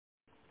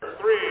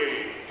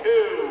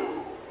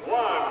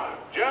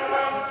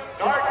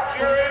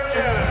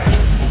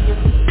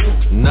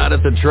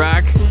at the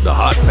track? The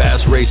Hot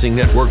Pass Racing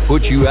Network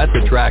puts you at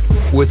the track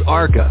with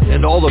ARCA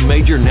and all the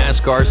major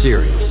NASCAR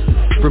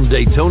series. From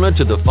Daytona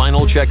to the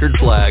final checkered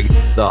flag,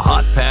 the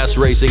Hot Pass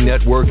Racing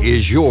Network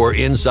is your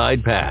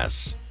inside pass.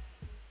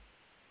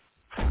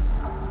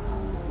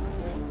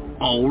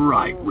 All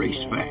right, race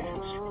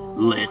fans,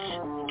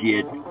 let's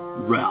get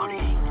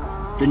rowdy.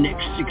 The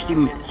next 60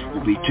 minutes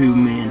will be two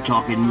men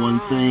talking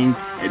one thing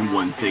and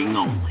one thing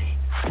only,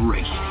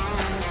 racing.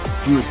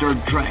 From the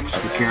dirt tracks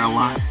of the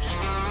Carolinas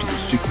to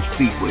the super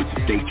speedways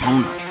of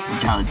Daytona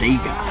and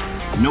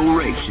Talladega, no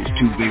race is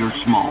too big or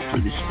small for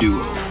this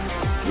duo.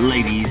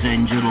 Ladies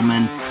and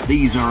gentlemen,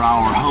 these are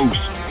our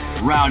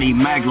hosts, Rowdy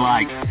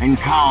Maglite and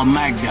Kyle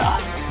Magda.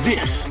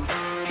 This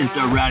is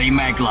the Rowdy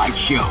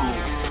Maglite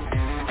Show.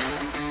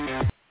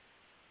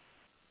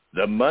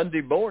 The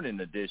Monday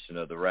morning edition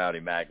of the Rowdy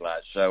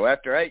Maglite Show.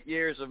 After 8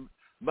 years of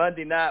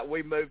Monday night,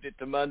 we moved it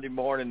to Monday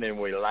morning, and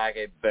we like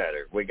it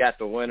better. We got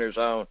the winners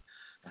on.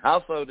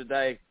 Also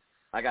today,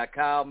 I got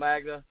Kyle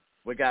Magda.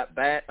 We got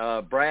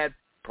Brad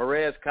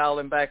Perez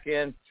calling back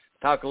in,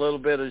 talk a little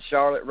bit of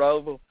Charlotte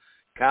ROVAL.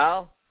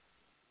 Kyle,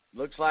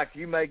 looks like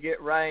you may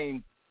get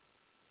rain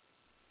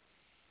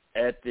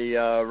at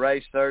the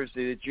race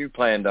Thursday that you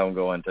planned on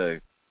going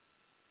to.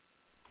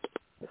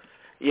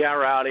 Yeah,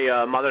 Rowdy,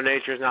 Mother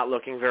Nature's not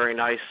looking very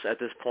nice at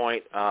this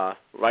point.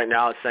 Right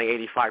now it's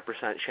saying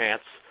 85%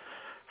 chance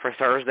for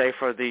Thursday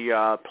for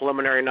the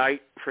preliminary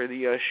night for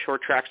the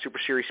Short Track Super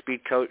Series Speed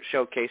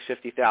Showcase,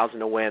 $50,000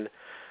 to win.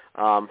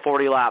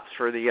 40 laps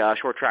for the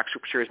Short Track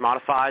Super Series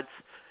Modifieds,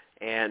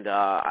 and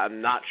I'm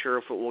not sure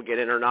if it will get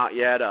in or not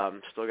yet.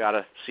 Still got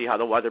to see how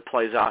the weather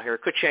plays out here.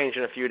 It could change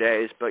in a few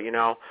days, but, you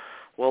know,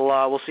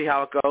 we'll see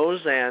how it goes,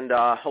 and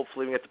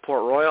hopefully we get to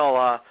Port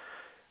Royal.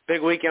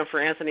 Big weekend for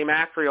Anthony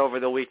Macri over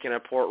the weekend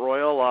at Port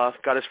Royal.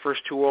 Got his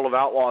first two World of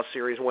Outlaws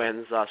Series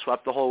wins,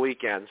 swept the whole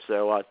weekend.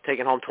 So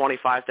taking home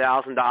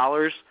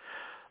 $25,000.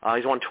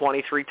 He's won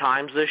 23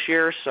 times this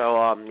year.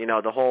 So, you know,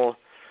 the whole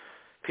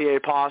PA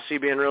posse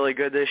being really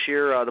good this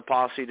year. The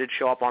posse did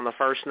show up on the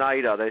first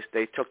night.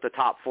 They took the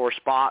top four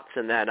spots.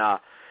 And then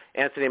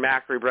Anthony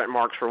Macri, Brent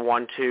Marks for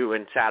 1-2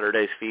 in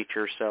Saturday's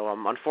feature. So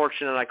I'm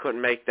unfortunate I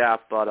couldn't make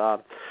that.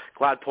 But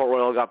glad Port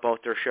Royal got both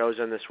their shows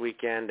in this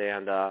weekend.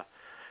 And,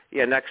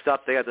 yeah, next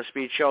up they got the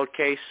Speed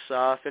Showcase,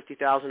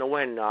 $50,000 to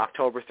win,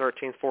 October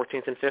 13th,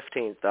 14th, and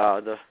 15th.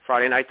 The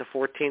Friday night, the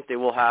 14th, they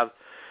will have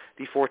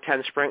the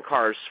 410 sprint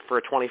cars for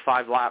a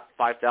 25-lap,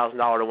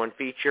 $5,000 to win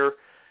feature,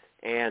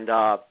 and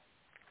the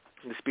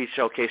Speed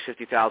Showcase,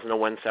 $50,000 to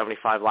win,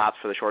 75 laps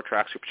for the Short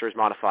Track Super Series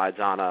Modifieds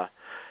on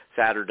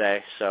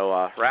Saturday.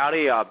 So,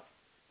 Rowdy, I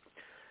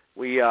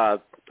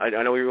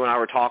know you and I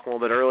were talking a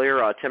little bit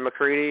earlier. Tim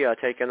McCready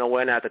taking the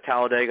win at the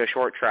Talladega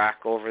Short Track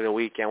over the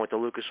weekend with the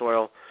Lucas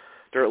Oil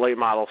Dirt Late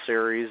Model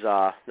Series,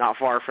 not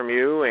far from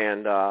you,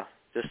 and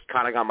just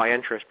kind of got my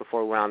interest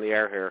before we went on the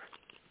air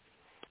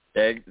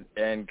here.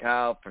 And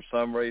Kyle, for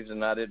some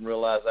reason, I didn't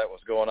realize that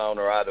was going on,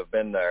 or I'd have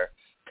been there.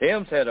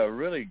 Tim's had a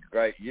really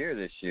great year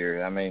this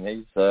year. I mean,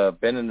 he's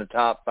been in the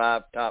top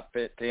 5, top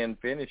 10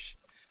 finish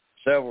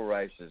several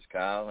races,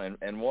 Kyle,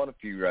 and won a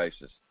few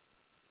races.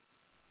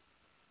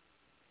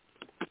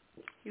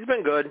 He's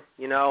been good,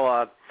 you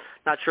know.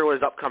 Not sure what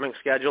his upcoming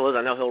schedule is.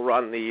 I know he'll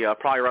run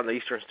probably run the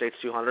Eastern States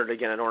 200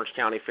 again at Orange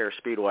County Fair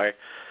Speedway.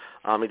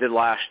 He did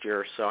last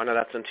year, so I know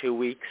that's in 2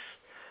 weeks.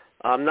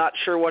 I'm not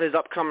sure what his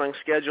upcoming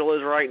schedule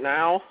is right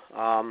now.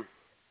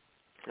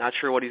 Not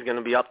sure what he's going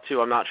to be up to.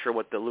 I'm not sure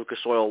what the Lucas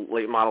Oil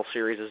Late Model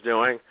Series is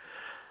doing.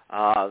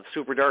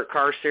 Super Dirt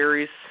Car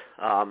Series,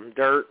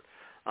 Dirt,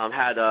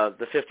 had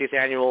the 50th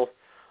annual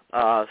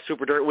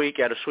Super Dirt Week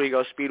at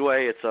Oswego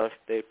Speedway.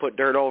 They put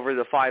dirt over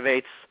the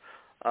 5/8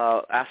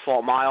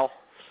 asphalt mile.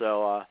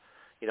 So,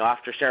 you know,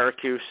 after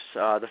Syracuse,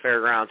 the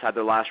fairgrounds had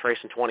their last race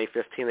in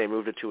 2015. They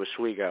moved it to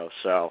Oswego.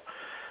 So,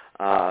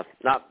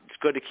 it's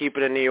good to keep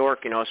it in New York.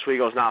 You know,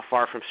 Oswego's not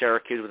far from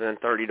Syracuse, within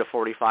 30 to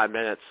 45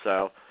 minutes.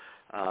 So,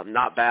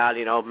 not bad.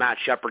 You know, Matt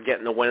Shepard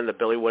getting the win in the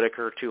Billy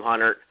Whitaker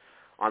 200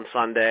 on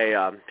Sunday.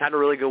 Had a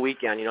really good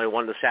weekend. You know, he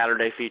won the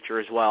Saturday feature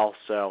as well.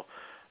 So,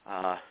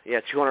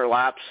 200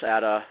 laps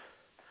at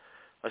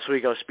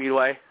Oswego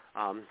Speedway.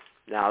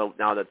 Now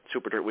that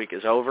Super Dirt Week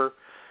is over.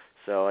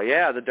 So,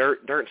 the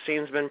dirt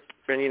scene's been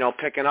you know,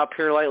 picking up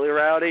here lately,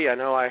 Rowdy. I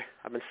know I've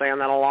been saying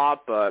that a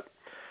lot, but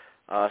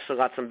still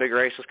got some big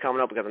races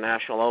coming up. We got the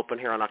National Open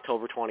here on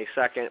October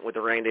 22nd with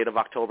the rain date of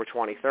October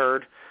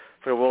 23rd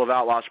for the World of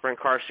Outlaws Sprint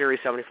Car Series,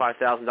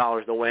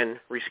 $75,000 to win,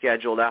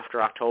 rescheduled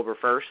after October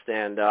 1st,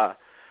 and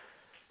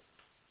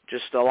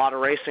just a lot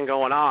of racing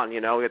going on. You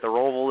know, we got the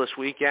ROVAL this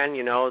weekend.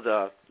 You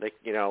know,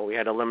 we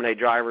had to eliminate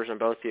drivers in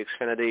both the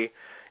Xfinity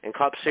and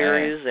Cup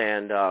Series,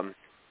 and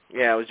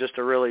it was just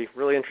a really,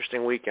 really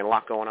interesting weekend. A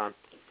lot going on.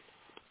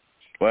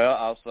 Well,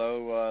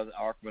 also, the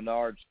ARCA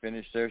Menards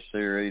finished their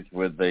series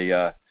with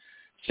the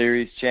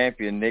series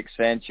champion, Nick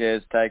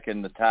Sanchez,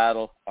 taking the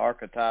title,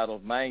 ARCA title,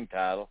 main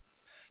title,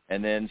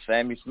 and then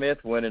Sammy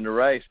Smith winning the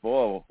race.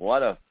 Boy,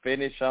 what a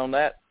finish on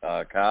that,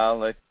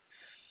 Kyle.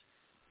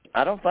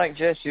 I don't think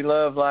Jesse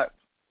Love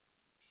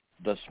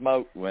the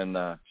smoke when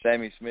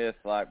Sammy Smith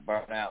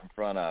burnt out in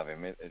front of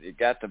him. It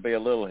got to be a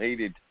little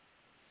heated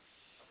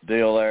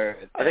deal there.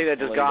 I think that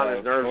just got on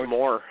his nerves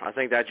more. I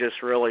think that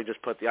just really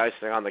just put the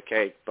icing on the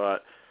cake.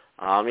 But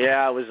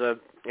it was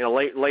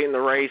late in the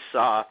race.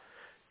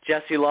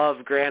 Jesse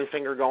Love, grand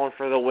finger going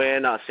for the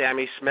win.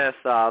 Sammy Smith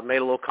made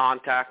a little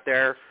contact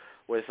there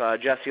with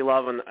Jesse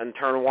Love in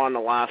turn one, the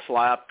last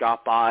lap,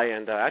 got by,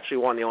 and actually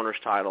won the owner's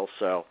title.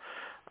 So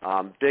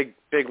big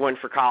win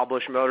for Kyle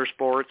Busch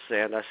Motorsports,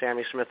 and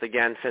Sammy Smith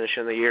again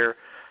finishing the year.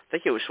 I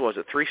think it was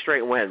 3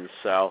 straight wins.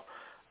 So,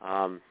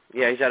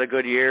 he's had a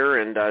good year,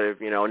 and,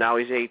 now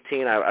he's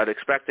 18. I'd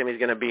expect him he's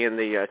going to be in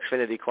the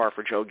Xfinity car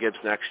for Joe Gibbs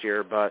next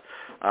year, but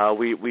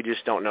we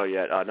just don't know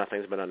yet.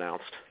 Nothing's been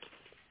announced.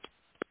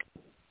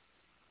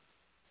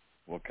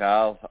 Well,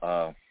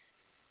 Kyle,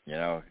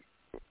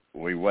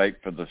 we wait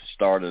for the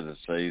start of the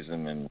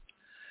season in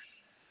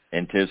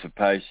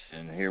anticipation,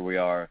 and here we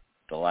are,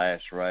 the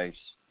last race.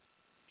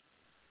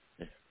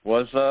 It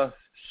was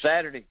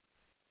Saturday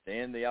to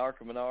end the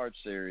ARCA Menard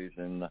Series,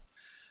 and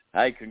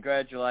hey,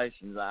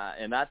 congratulations.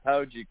 I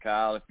told you,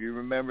 Kyle, if you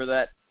remember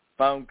that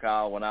phone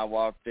call when I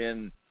walked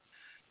in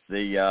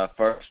the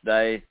first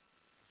day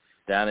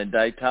down in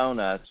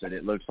Daytona, I said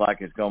it looks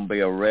like it's going to be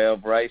a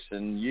Rev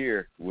racing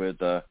year with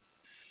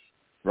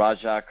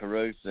Rajah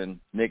Caruth and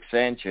Nick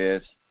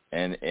Sanchez,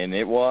 and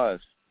it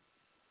was.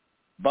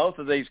 Both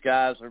of these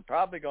guys are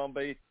probably going to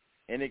be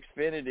in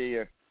Xfinity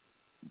or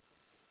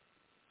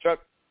truck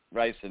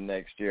racing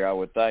next year, I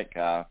would think,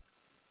 Kyle.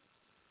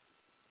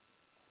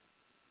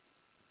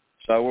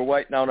 So we're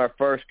waiting on our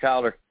first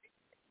caller,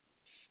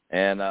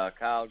 and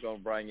Kyle's going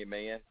to bring him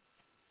in.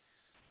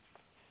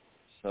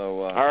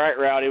 So all right,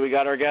 Rowdy, we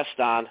got our guest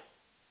on.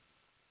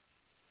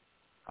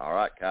 All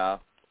right,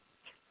 Kyle.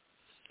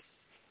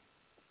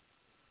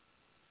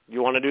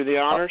 You want to do the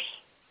honors?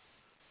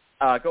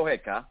 Go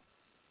ahead, Kyle.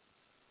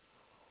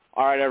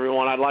 All right,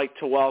 everyone. I'd like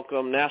to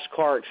welcome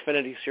NASCAR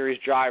Xfinity Series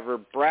driver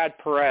Brad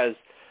Perez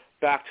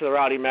back to the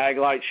Rowdy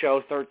Maglite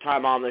Show, third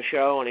time on the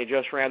show, and he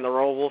just ran the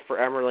ROVAL for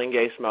Emerling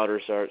Gase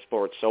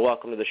Motorsports. So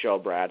welcome to the show,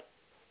 Brad.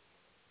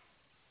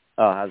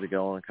 Oh, how's it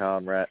going, Kyle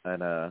and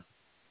Rowdy?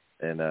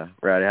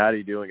 How are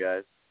you doing,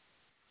 guys?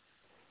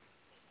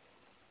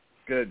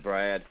 Good,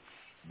 Brad.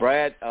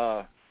 Brad,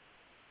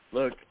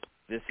 look,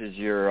 this is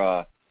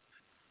your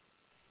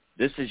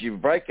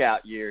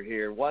breakout year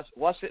here. What's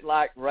it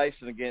like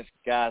racing against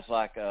guys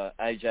like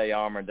A.J.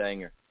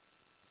 Allmendinger?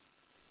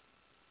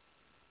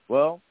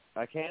 Well,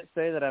 I can't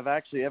say that I've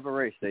actually ever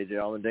raced A.J.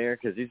 Allmendinger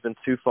because he's been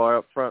too far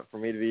up front for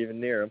me to be even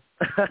near him.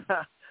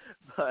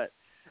 But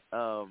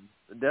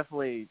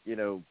definitely,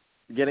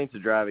 getting to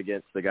drive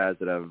against the guys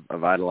that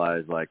I've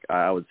idolized, like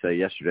I would say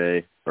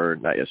yesterday, or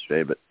not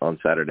yesterday, but on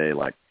Saturday,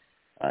 like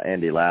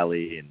Andy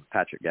Lally and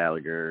Patrick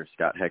Gallagher,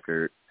 Scott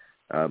Heckert,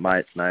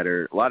 Myatt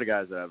Snyder, a lot of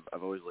guys that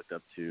I've always looked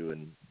up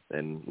to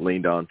and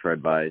leaned on for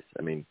advice.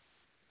 I mean,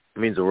 it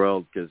means the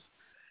world because,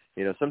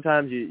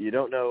 sometimes you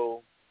don't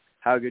know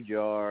how good you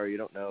are. You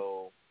don't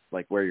know,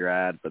 where you're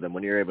at. But then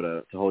when you're able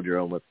to hold your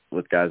own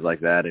with guys like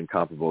that in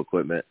comparable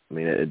equipment, I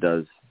mean, it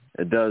does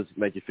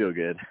make you feel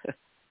good.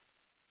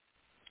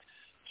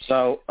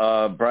 So,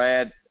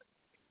 Brad,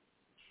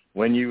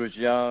 when you was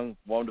young,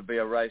 wanted to be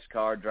a race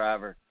car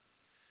driver,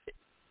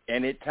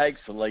 and it takes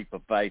a leap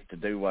of faith to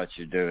do what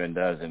you're doing,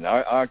 doesn't it?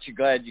 Aren't you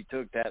glad you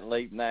took that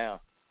leap now?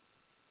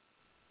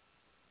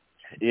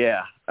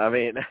 Yeah. I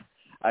mean,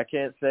 I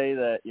can't say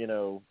that,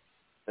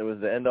 it was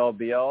the end-all,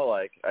 be-all.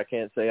 I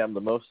can't say I'm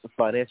the most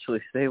financially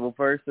stable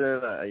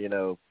person,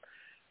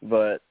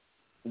 but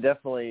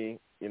definitely,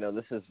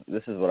 this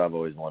is what I've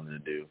always wanted to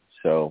do.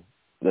 So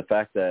the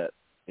fact that,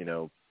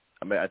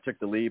 I took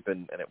the leap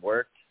and it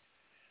worked,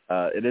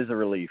 it is a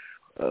relief.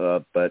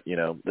 But,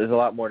 there's a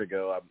lot more to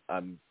go.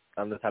 I'm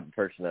the type of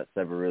person that's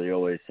never really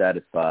always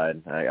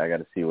satisfied. I got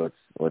to see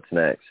what's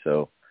next.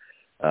 So,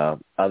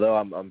 although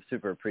I'm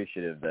super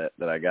appreciative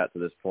that I got to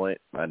this point,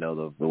 I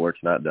know the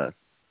work's not done.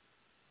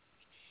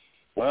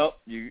 Well,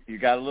 you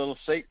got a little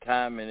seat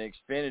time in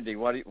Xfinity.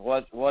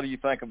 What do you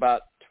think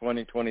about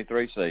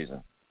 2023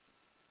 season?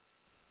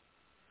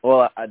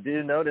 Well, I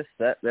do notice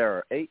that there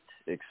are 8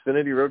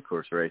 Xfinity road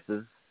course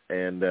races,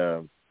 and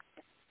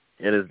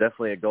it is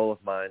definitely a goal of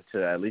mine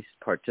to at least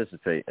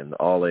participate in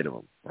all 8 of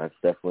them. That's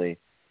definitely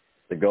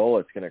the goal.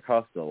 It's going to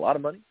cost a lot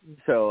of money.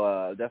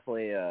 So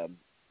definitely,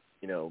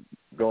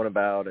 going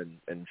about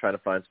and trying to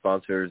find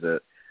sponsors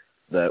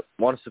that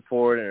want to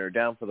support and are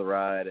down for the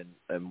ride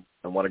and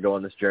want to go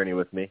on this journey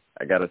with me.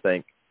 I got to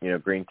thank,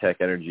 Green Tech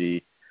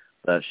Energy,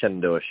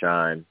 Shenandoah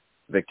Shine,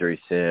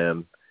 Victory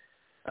Sim,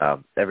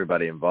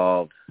 everybody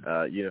involved,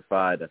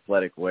 Unified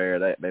Athletic Wear.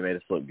 They made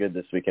us look good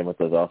this weekend with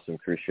those awesome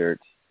crew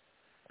shirts.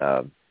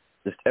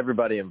 Just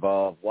everybody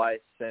involved, Weiss,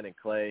 Sen, and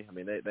Clay. I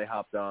mean, they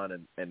hopped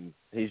on, and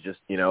he's just,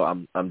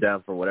 I'm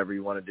down for whatever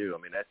you want to do.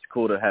 I mean, that's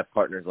cool to have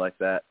partners like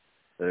that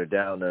are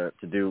down to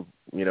do,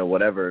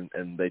 whatever,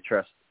 and they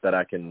trust that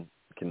I can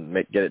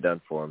get it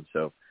done for them.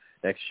 So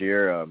next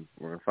year,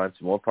 we're going to find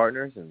some more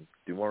partners and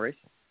do more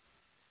racing.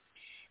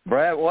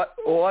 Brad, what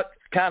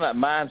kind of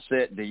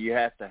mindset do you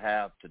have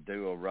to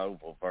do a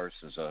ROVAL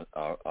versus a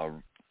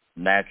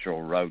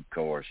natural road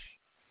course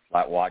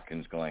like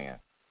Watkins Glen?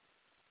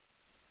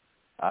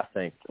 I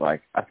think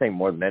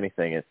more than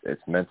anything,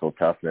 it's mental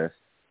toughness.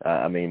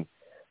 I mean,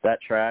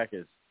 that track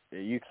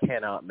you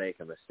cannot make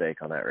a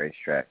mistake on that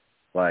racetrack.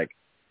 Like,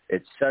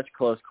 it's such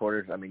close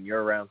quarters. I mean,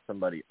 you're around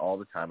somebody all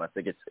the time. I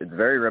think it's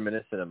very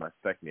reminiscent of my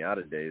Spec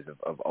Miata days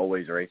of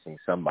always racing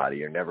somebody.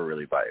 You're never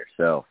really by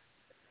yourself.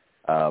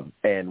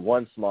 And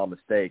one small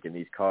mistake in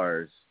these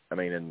cars, I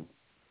mean, and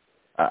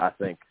I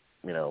think,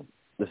 you know,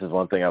 this is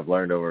one thing I've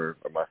learned over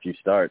my few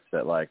starts,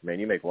 that, like, man,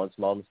 you make one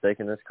small mistake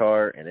in this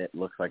car and it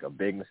looks like a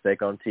big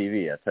mistake on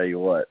TV, I tell you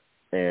what.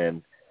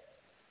 And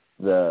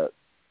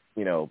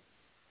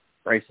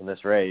racing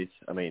this race,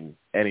 I mean,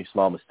 any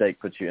small mistake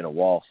puts you in a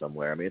wall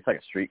somewhere. I mean, it's like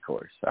a street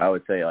course. I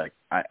would say, like,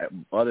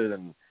 other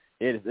than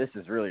this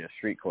is really a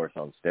street course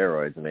on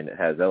steroids. I mean, it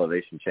has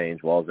elevation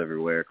change, walls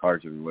everywhere,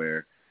 cars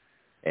everywhere.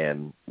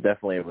 And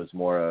definitely it was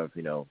more of,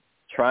 you know,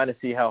 trying to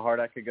see how hard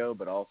I could go,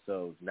 but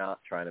also not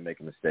trying to make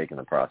a mistake in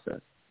the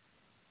process.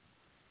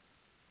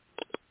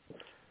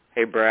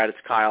 Hey, Brad, it's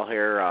Kyle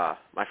here.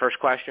 My first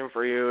question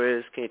for you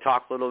is, can you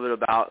talk a little bit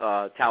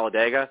about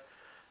Talladega?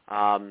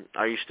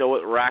 Are you still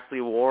with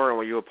Rackley War, and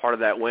were you a part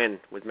of that win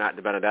with Matt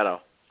DiBenedetto?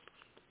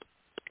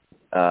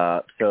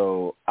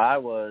 So I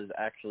was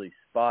actually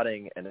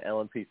spotting an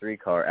LMP3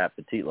 car at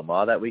Petit Le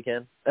Mans that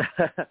weekend.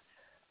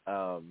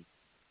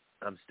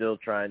 I'm still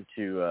trying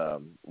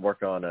to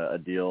work on a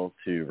deal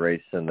to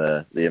race in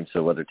the IMSA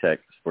WeatherTech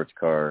Sports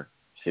Car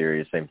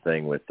Series, same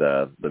thing with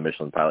the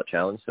Michelin Pilot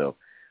Challenge. So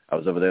I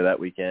was over there that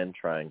weekend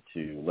trying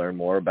to learn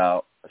more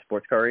about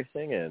sports car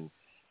racing, and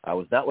I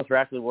was not with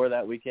Rackley War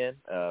that weekend.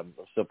 I'm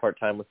still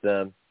part-time with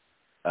them,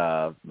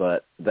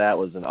 but that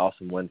was an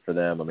awesome win for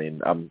them. I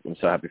mean, I'm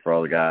so happy for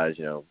all the guys,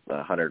 you know,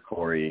 Hunter,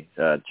 Corey,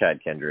 Chad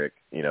Kendrick,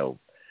 you know,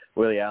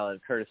 Willie Allen,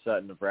 Curtis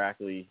Sutton of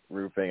Rackley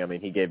Roofing. I mean,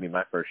 he gave me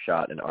my first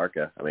shot in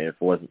ARCA. I mean, if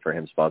it wasn't for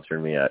him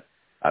sponsoring me,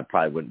 I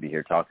probably wouldn't be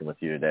here talking with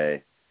you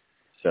today.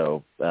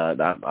 So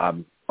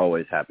I'm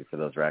always happy for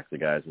those Rackley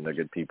guys, and they're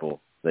good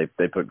people. They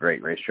put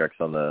great racetracks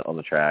on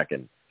the track,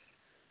 and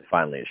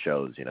finally it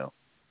shows, you know.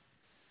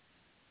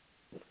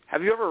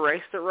 Have you ever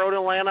raced at Road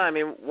Atlanta? I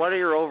mean, what are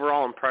your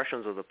overall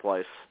impressions of the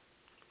place?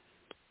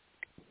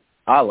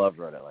 I love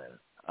Road Atlanta.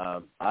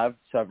 I've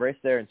raced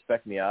there in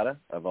Spec Miata.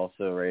 I've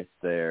also raced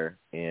there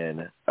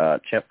in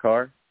Champ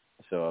Car.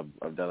 So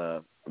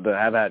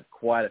I've had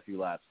quite a few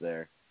laps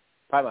there.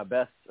 Probably my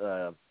best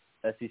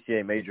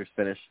SCCA Majors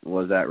finish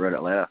was at Road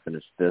Atlanta. I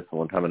finished fifth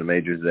one time in the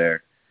Majors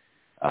there.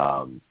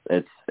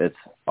 It's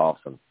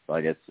awesome.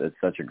 Like, it's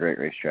such a great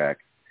racetrack.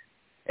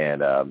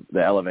 And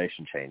the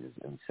elevation change is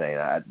insane.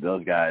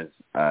 Those guys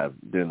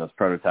doing those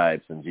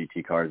prototypes and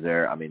GT cars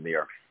there, I mean, they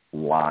are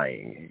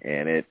flying.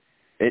 And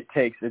it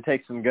takes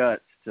some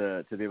guts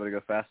to be able to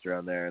go faster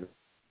on there.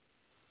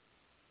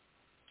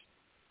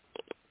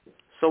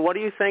 So what do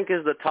you think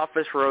is the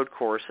toughest road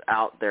course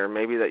out there,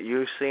 maybe that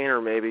you've seen,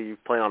 or maybe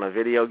you've played on a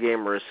video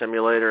game or a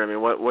simulator? I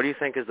mean, what do you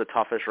think is the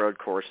toughest road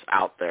course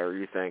out there,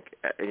 you think,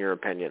 in your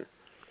opinion?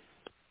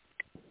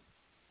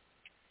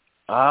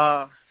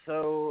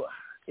 So,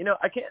 you know,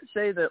 I can't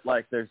say that,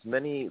 like, there's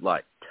many,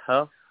 like,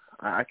 tough.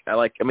 I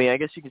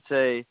guess you could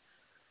say,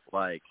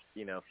 like,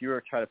 you know, if you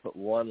were trying to put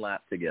one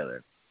lap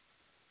together,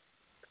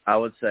 I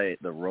would say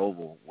the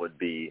ROVAL would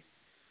be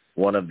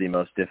one of the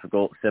most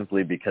difficult,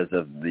 simply because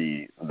of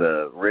the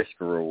risk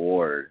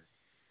reward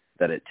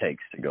that it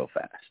takes to go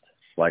fast.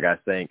 Like, I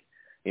think,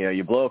 you know,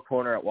 you blow a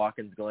corner at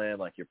Watkins Glen,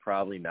 like, you're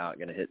probably not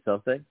going to hit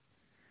something.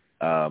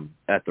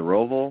 At the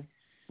ROVAL,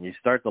 you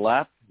start the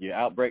lap, you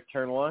outbrake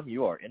turn one,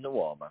 you are in the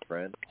wall, my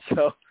friend.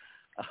 So,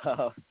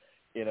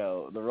 you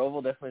know, the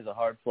ROVAL definitely is a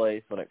hard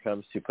place when it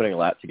comes to putting a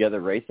lap together.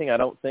 Racing, I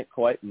don't think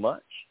quite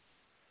much.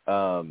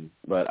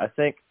 But I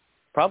think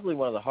probably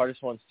one of the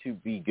hardest ones to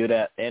be good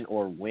at and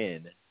or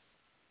win,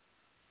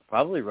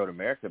 probably Road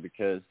America,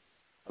 because,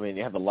 I mean,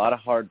 you have a lot of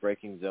hard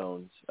braking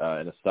zones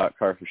in a stock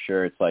car for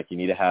sure. It's like you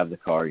need to have the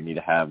car, you need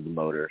to have the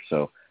motor.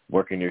 So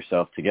working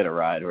yourself to get a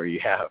ride where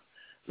you have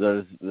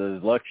those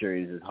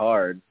luxuries is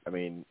hard. I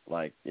mean,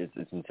 like, it's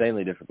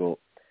insanely difficult.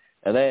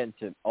 And then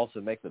to also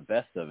make the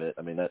best of it,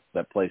 I mean,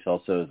 that place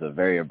also is a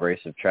very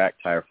abrasive track.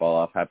 Tire fall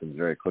off happens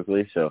very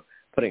quickly. So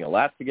putting a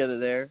lap together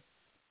there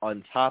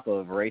on top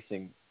of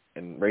racing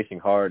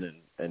hard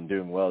and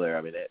doing well there,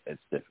 I mean,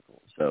 it's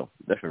difficult. So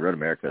definitely Road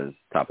America is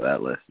top of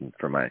that list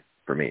for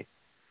me.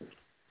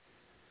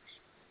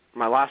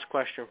 My last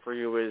question for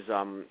you is,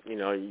 you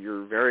know,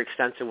 you're very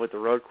extensive with the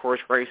road course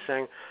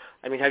racing.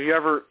 I mean, have you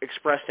ever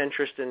expressed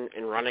interest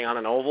in running on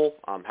an oval?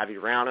 Have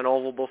you ran on an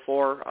oval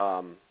before?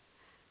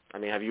 I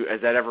mean,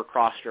 has that ever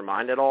crossed your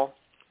mind at all?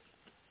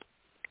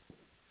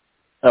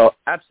 Oh,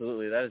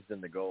 absolutely. That has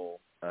been the goal.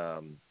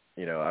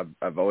 You know,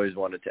 I've always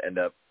wanted to end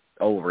up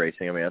oval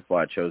racing. I mean, that's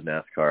why I chose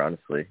NASCAR,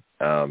 honestly.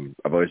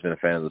 I've always been a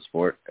fan of the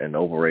sport, and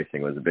oval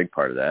racing was a big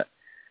part of that.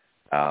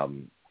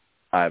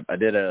 I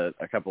did a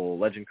couple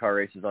legend car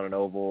races on an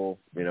oval,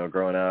 you know,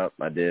 growing up.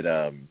 I did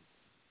a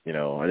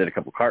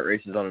couple kart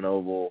races on an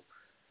oval.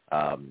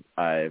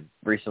 I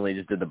recently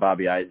just did the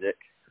Bobby Isaac,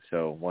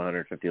 so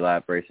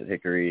 150-lap race at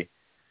Hickory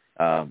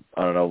on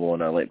an oval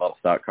in a late model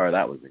stock car.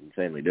 That was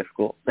insanely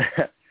difficult.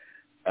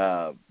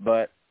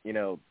 But, you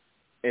know,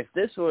 if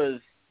this was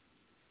 –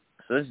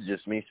 so this is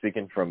just me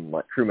speaking from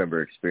like crew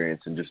member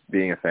experience and just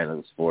being a fan of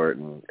the sport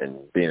and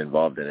being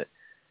involved in it.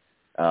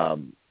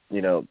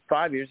 You know,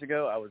 5 years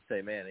ago, I would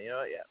say, man, you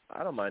know, yeah,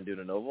 I don't mind doing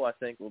an oval. I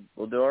think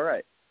we'll do all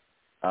right.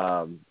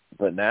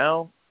 But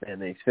now, man,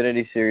 the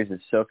Xfinity Series is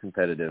so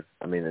competitive.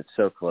 I mean, it's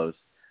so close.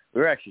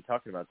 We were actually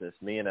talking about this,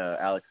 me and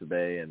Alex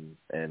Abay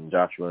and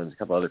Josh Williams, a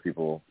couple other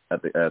people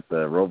at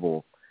the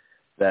ROVAL,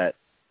 that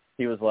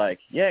he was like,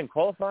 yeah, in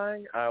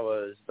qualifying, I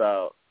was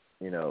about,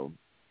 you know,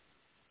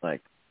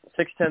 like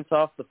 0.6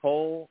 off the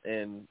pole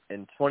in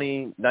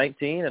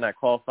 2019, and I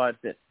qualified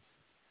 5th.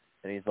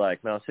 And he's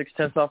like, no,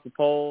 0.6 off the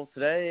pole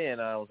today,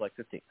 and I was like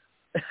 15th.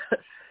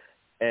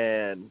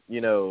 And,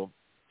 you know,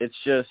 it's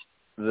just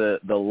the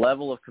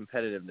level of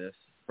competitiveness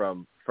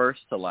from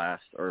first to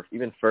last, or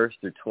even first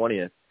through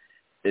 20th,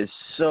 is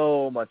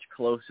so much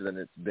closer than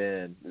it's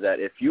been that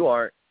if you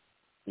aren't,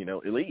 you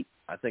know, elite,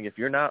 I think if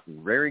you're not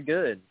very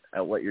good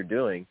at what you're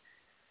doing,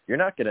 you're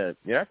not gonna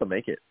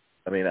make it.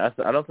 I mean, I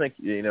don't think,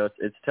 you know,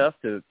 it's tough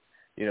to,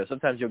 you know,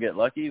 sometimes you'll get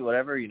lucky,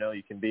 whatever, you know,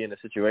 you can be in a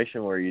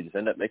situation where you just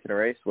end up making a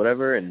race,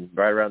 whatever, and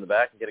ride around the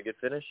back and get a good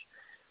finish.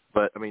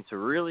 But, I mean, to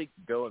really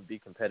go and be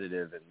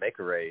competitive and make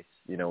a race,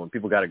 you know, when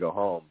people got to go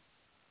home,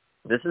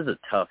 this is a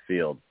tough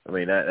field. I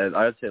mean,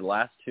 I would say the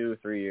last 2 or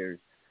 3 years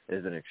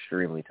has been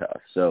extremely tough.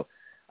 So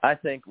I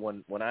think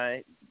when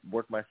I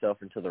work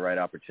myself into the right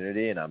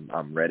opportunity and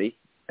I'm ready,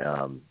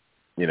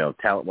 you know,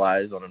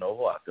 talent-wise on an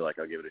oval, I feel like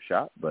I'll give it a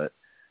shot. But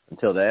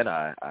until then,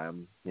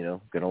 I'm, you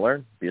know, going to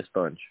learn, be a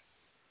sponge.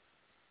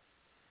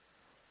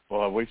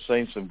 Well, we've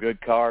seen some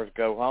good cars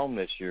go home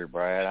this year,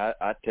 Brad.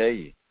 I tell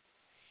you,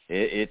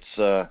 it's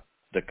the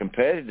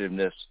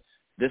competitiveness.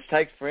 This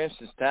takes, for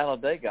instance,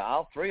 Talladega.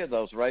 All 3 of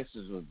those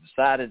races were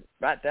decided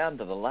right down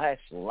to the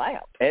last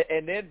lap.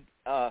 And then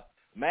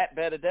Matt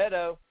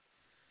Benedetto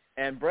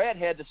and Brad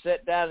had to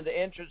sit down at the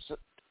entrance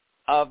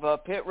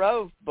of pit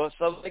road, but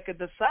so they could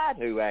decide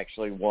who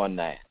actually won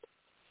that.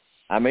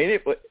 I mean,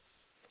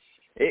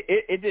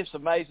 it just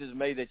amazes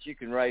me that you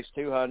can race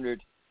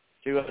 200,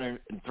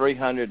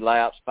 300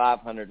 laps,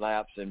 500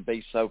 laps, and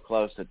be so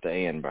close at the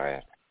end,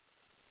 Brad.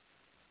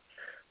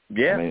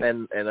 Yeah, I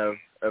mean, and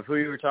of who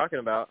you were talking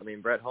about, I mean,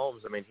 Brett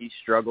Holmes, I mean, he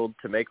struggled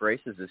to make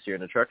races this year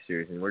in the Truck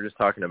Series, and we're just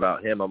talking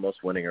about him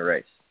almost winning a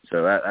race.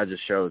 So that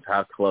just shows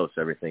how close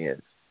everything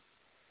is.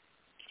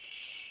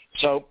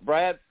 So,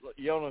 Brad,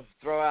 you want to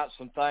throw out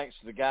some thanks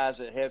to the guys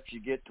that helped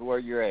you get to where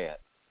you're at.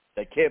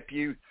 They kept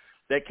you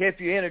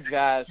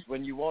energized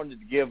when you wanted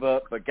to give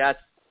up, but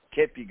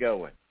kept you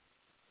going.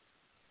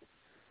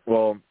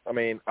 Well, I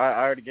mean, I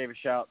already gave a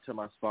shout to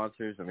my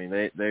sponsors. I mean,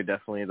 they're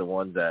definitely the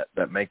ones that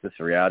make this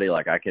a reality.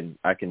 Like I can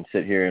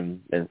sit here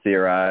and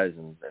theorize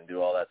and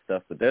do all that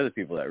stuff, but they're the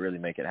people that really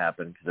make it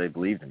happen because they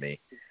believed in me.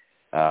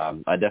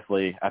 I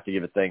definitely have to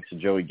give a thanks to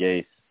Joey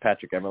Gase,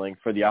 Patrick Emmerling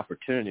for the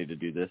opportunity to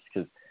do this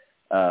because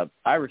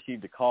I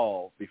received a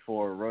call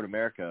before Road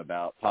America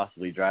about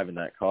possibly driving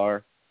that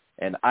car,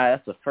 and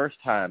that's the first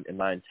time in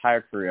my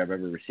entire career I've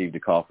ever received a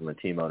call from a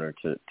team owner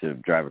to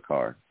drive a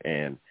car,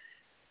 and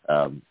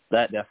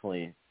that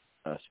definitely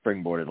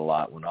springboarded a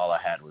lot when all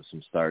I had was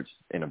some starts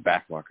in a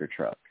backmarker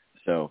truck.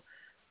 So,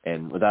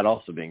 and with that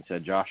also being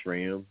said, Josh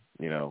Reum,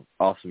 you know,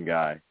 awesome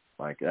guy.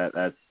 Like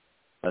that's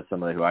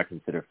somebody who I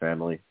consider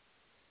family.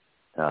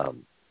 I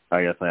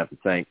definitely have to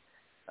thank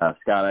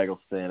Scott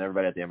Eggleston,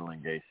 everybody at the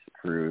Emmerling Gase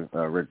crew,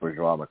 Rick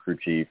Bourgeois, my crew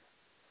chief,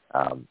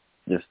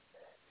 just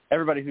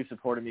everybody who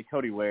supported me.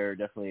 Cody Ware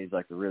definitely is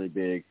like a really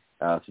big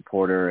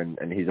supporter,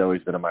 and he's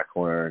always been in my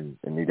corner,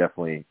 and he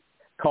definitely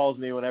calls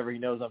me whenever he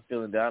knows I'm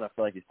feeling down. I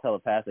feel like he's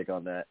telepathic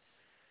on that.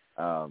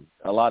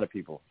 A lot of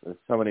people. There's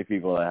so many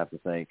people I have to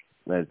thank.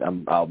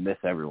 I'll miss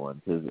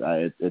everyone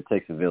because it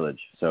takes a village.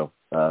 So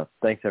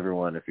thanks,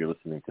 everyone. If you're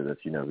listening to this,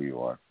 you know who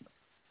you are.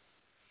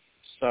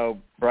 So,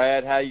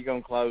 Brad, how are you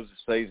going to close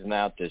the season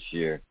out this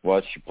year?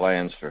 What's your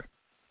plans for?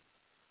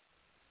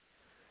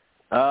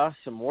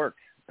 Some work.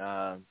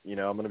 You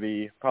know, I'm going to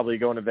be probably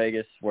going to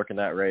Vegas, working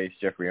that race,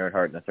 Jeffrey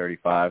Earnhardt in the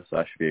 35, so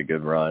that should be a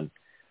good run.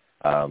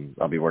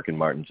 I'll be working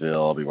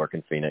Martinsville. I'll be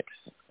working Phoenix.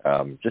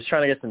 Just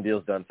trying to get some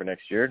deals done for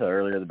next year. The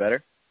earlier the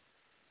better.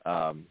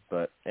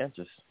 But, yeah,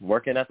 just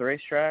working at the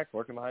racetrack,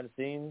 working behind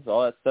the scenes,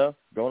 all that stuff,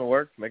 going to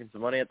work, making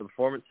some money at the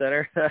Performance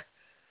Center.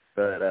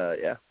 But,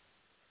 yeah.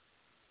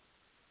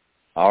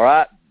 All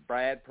right,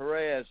 Brad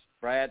Perez.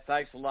 Brad,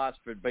 thanks a lot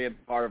for being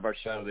part of our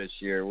show this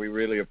year. We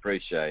really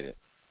appreciate it.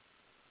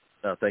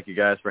 No, thank you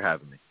guys for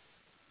having me.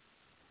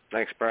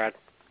 Thanks, Brad.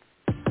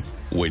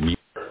 When you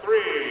 3,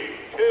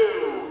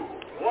 2,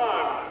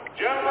 1,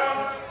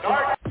 gentlemen,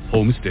 start.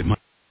 Homestead.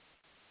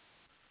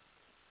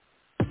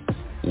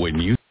 When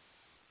you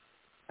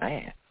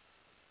Man.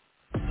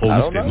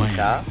 Homestead Miami.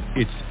 Kyle.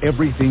 It's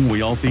everything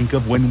we all think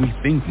of when we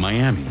think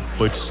Miami,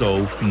 but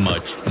so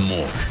much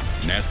more.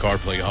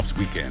 NASCAR Playoffs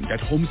Weekend at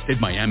Homestead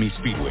Miami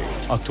Speedway,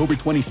 October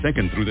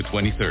 22nd through the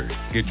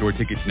 23rd. Get your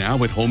tickets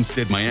now at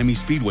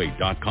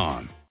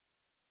homesteadmiamispeedway.com.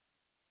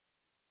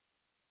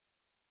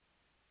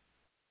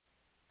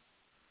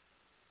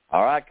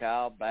 All right,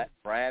 Kyle.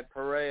 Brad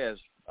Perez,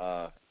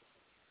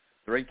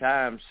 3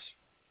 times.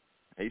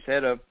 He's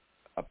had a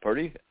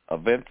pretty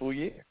eventful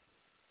year.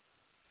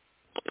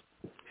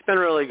 It's been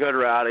really good,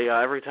 Rowdy.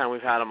 Every time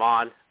we've had him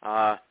on,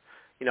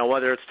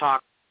 whether it's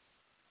talk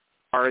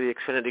or the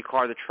Xfinity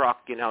car, the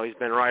truck, he's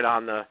been right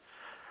on the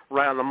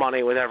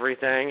money with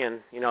everything. And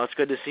it's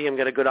good to see him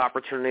get a good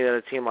opportunity at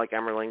a team like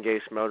Emerling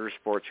Gase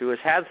Motorsports, who has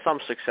had some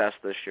success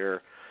this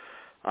year.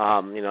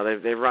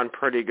 They've run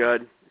pretty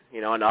good.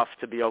 Enough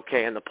to be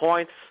okay in the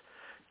points.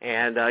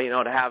 And,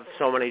 to have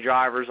so many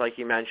drivers, like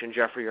you mentioned,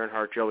 Jeffrey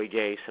Earnhardt, Joey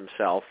Gase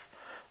himself,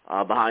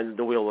 behind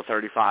the wheel of the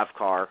 35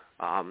 car.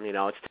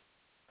 It's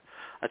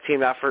a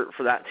team effort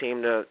for that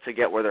team to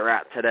get where they're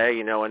at today.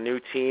 A new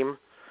team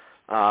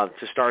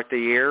to start the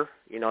year.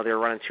 They were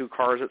running 2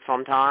 cars at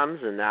some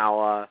times, and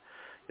now,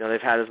 they've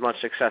had as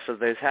much success as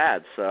they've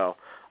had. So,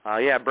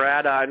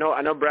 Brad, I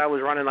know Brad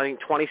was running, I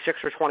think,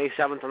 26th or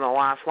 27th on the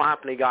last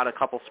lap, and he got a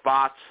couple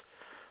spots.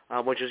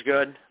 Which is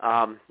good.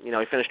 He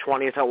finished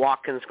 20th at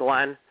Watkins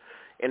Glen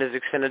in his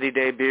Xfinity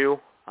debut.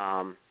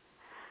 Ran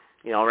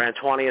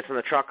 20th in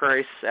the truck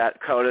race at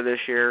COTA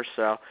this year.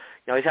 So,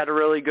 he's had a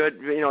really good,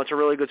 it's a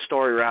really good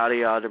story,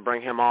 Rowdy, to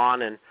bring him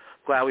on. And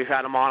glad we've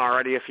had him on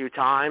already a few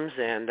times.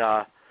 And,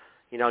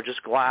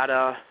 just glad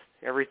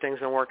everything's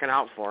been working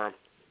out for him.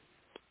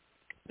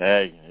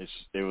 Hey,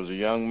 it was a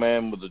young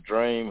man with a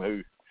dream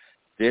who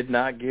did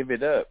not give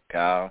it up,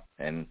 Kyle.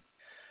 And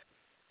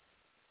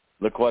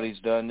look what he's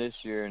done this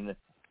year, and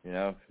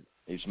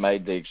he's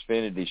made the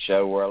Xfinity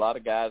show where a lot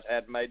of guys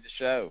hadn't made the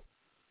show.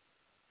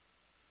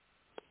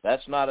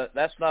 That's not a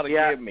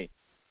give me.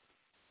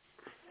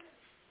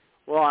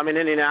 Well,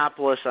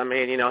 Indianapolis. He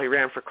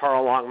ran for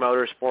Carl Long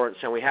Motorsports,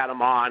 and we had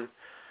him on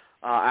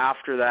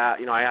after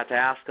that. I had to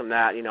ask him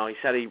that. He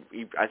said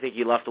I think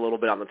he left a little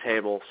bit on the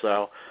table.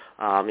 So,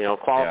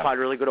 qualified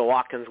really good at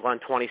Watkins Glen,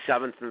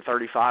 27th in the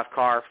 35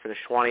 car,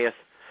 finished 20th.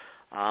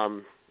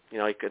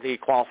 I think he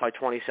qualified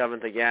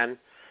 27th again,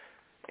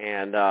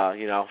 and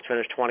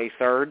finished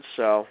 23rd.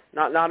 So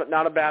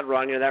not a bad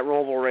run. That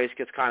ROVAL race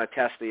gets kind of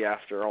testy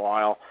after a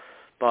while,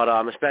 but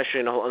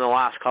especially in the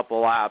last couple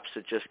of laps,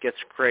 it just gets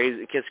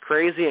crazy. It gets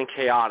crazy and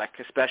chaotic,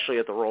 especially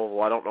at the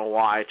ROVAL. I don't know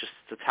why.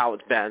 It's how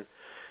it's been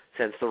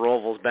since the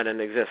ROVAL's been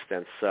in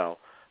existence. So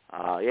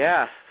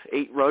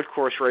 8 road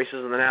course races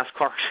in the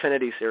NASCAR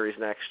Xfinity Series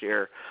next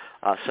year.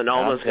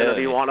 Sonoma's going to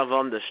be one of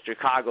them. The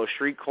Chicago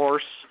Street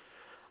Course.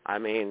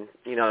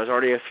 There's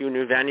already a few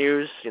new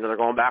venues. They're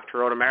going back to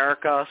Road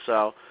America,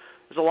 so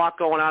there's a lot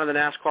going on in the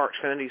NASCAR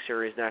Xfinity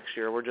Series next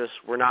year.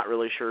 We're not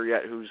really sure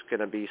yet who's going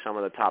to be some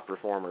of the top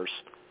performers.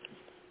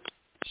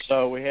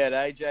 So we had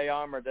A.J.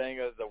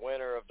 Allmendinger, the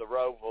winner of the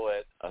ROVAL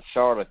at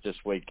Charlotte this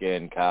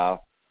weekend,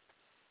 Kyle.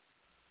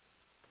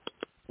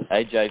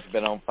 A.J.'s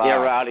been on fire. Yeah,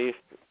 Rowdy.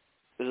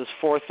 This is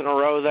 4th in a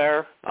row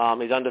there.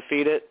 He's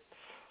undefeated.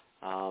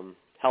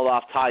 Held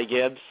off Ty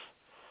Gibbs.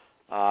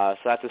 So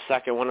that's his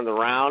 2nd win in the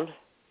round.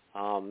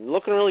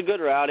 Looking really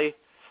good, Rowdy.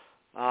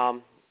 A.J.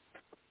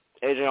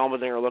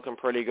 Allmendinger looking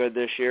pretty good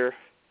this year.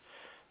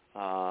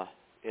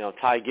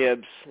 Ty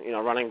Gibbs,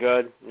 running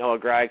good. Noah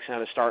Gragson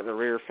had a start in the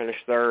rear,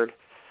 finished 3rd.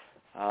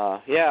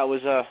 It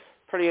was a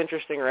pretty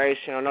interesting race.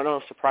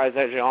 No surprise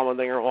A.J.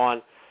 Allmendinger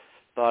won.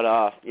 But,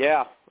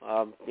 A.J.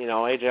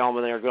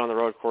 Allmendinger good on the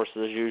road courses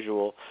as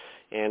usual.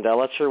 And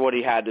let's hear what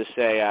he had to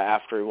say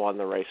after he won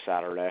the race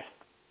Saturday.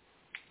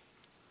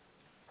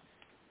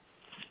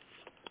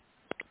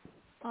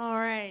 All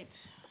right.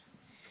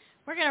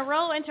 We're going to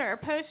roll into our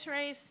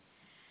post-race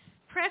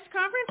press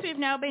conference. We've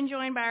now been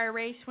joined by our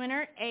race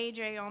winner,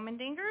 A.J.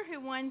 Allmendinger,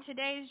 who won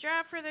today's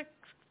drive for the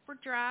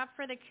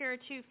Cure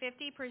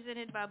 250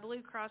 presented by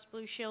Blue Cross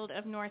Blue Shield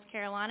of North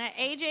Carolina.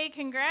 A.J.,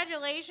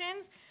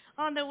 congratulations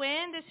on the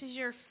win. This is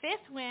your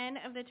 5th win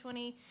of the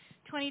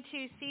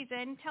 2022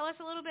 season. Tell us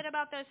a little bit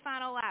about those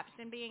final laps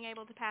and being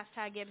able to pass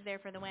Ty Gibbs there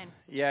for the win.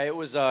 Yeah, it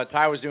was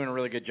Ty was doing a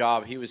really good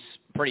job. He was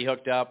pretty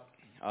hooked up.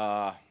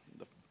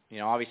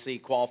 Obviously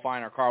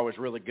qualifying our car was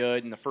really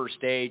good in the first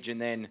stage, and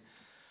then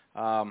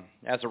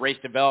as the race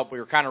developed, we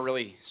were kind of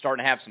really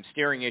starting to have some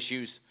steering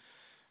issues.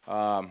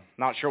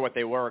 Not sure what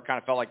they were. It kind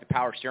of felt like the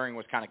power steering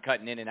was kind of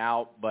cutting in and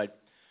out, but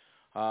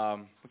we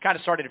kind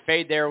of started to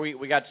fade there.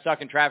 We got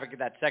stuck in traffic at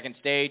that 2nd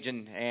stage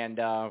and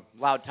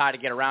allowed Ty to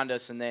get around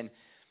us, and then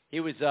he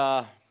was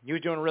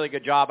doing a really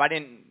good job. I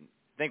didn't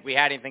think we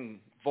had anything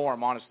for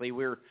him, honestly.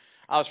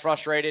 I was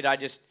frustrated. I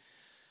just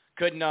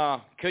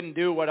couldn't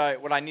do what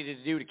I needed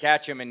to do to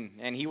catch him,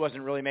 and he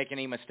wasn't really making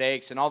any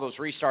mistakes. And all those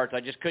restarts,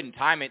 I just couldn't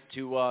time it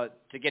to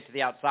get to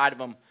the outside of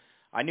him.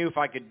 I knew if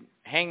I could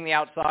hang the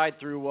outside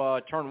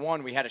through turn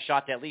 1, we had a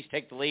shot to at least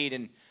take the lead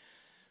and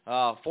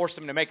force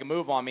him to make a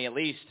move on me at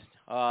least.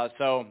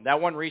 So that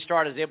one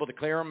restart, I was able to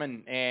clear him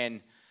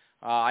and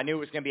I knew it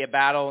was going to be a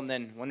battle, and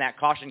then when that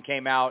caution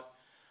came out,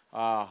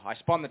 I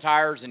spun the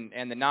tires,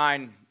 and the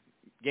 9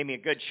 gave me a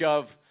good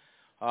shove,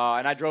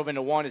 and I drove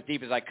into 1 as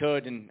deep as I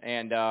could,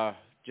 and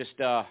just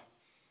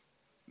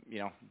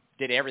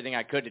did everything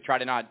I could to try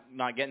to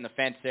not get in the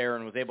fence there,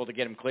 and was able to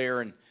get him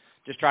clear and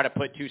just try to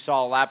put 2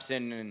 solid laps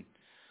in. And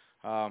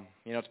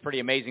it's pretty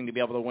amazing to be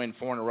able to win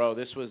 4 in a row.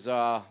 This was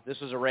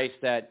a race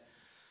that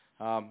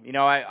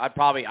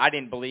I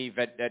didn't believe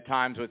at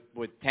times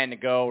with 10 to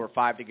go or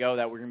 5 to go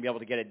that we're going to be able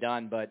to get it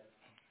done, but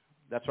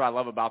that's what I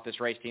love about this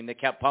race team. They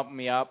kept pumping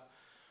me up.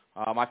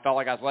 I felt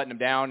like I was letting them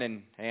down,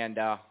 and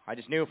I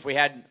just knew if we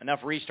had enough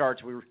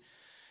restarts,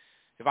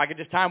 if I could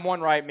just time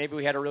one right, maybe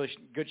we had a really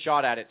good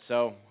shot at it.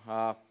 So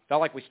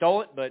felt like we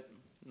stole it, but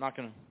I'm not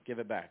going to give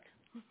it back.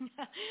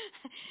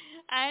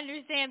 I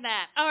understand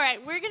that. All right,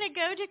 we're going to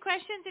go to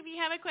questions. If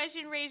you have a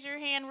question, raise your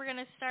hand. We're going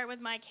to start with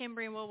Mike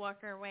Hembry, and we'll walk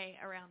our way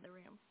around the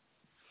room.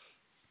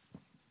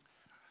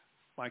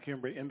 Mike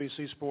Hembry,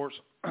 NBC Sports.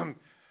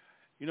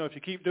 If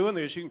you keep doing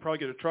this, you can probably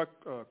get a truck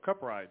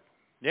cup ride.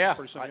 Yeah,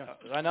 pretty soon,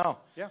 I know.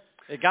 Yeah.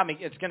 It's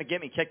going to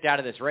get me kicked out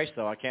of this race,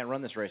 though. I can't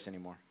run this race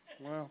anymore.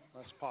 Well,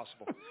 that's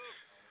possible.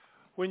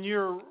 When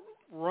you're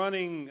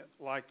running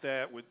like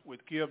that with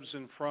Gibbs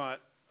in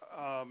front,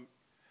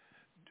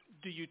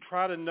 do you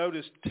try to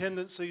notice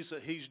tendencies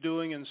that he's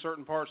doing in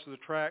certain parts of the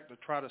track to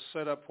try to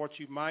set up what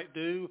you might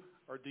do,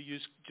 or do you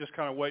just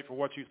kind of wait for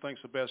what you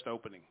think's the best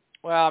opening?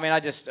 Well, I mean,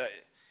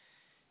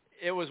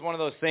 it was one of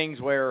those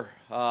things where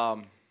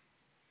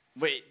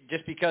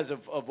just because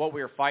of what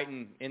we were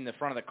fighting in the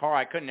front of the car,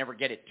 I couldn't ever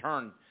get it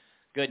turned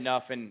good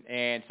enough, and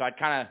so I'd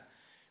kind of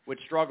would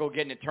struggle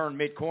getting it turned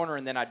mid-corner,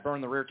 and then I'd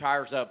burn the rear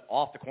tires up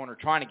off the corner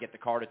trying to get the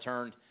car to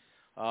turn,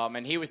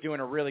 and he was doing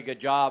a really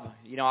good job.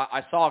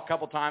 I saw a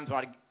couple times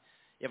when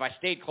if I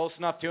stayed close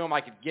enough to him, I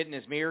could get in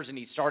his mirrors, and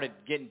he started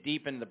getting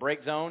deep into the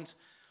brake zones,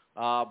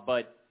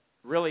 but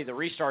really the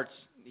restarts,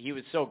 he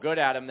was so good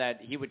at them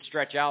that he would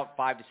stretch out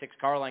 5 to 6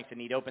 car lengths,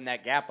 and he'd open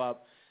that gap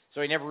up,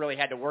 so he never really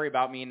had to worry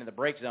about me into the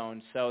brake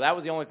zones. So that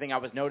was the only thing I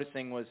was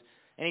noticing was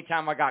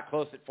anytime I got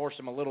close, it forced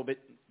him a little bit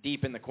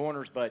deep in the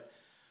corners, but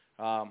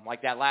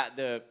like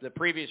the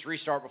previous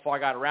restart before I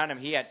got around him,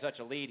 he had such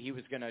a lead, he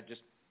was going to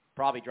just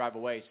probably drive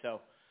away.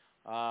 So,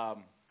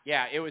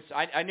 it was.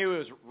 I knew it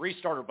was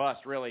restart or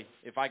bust, really.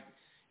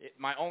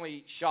 My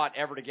only shot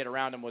ever to get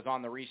around him was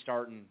on the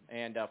restart,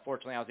 and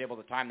fortunately I was able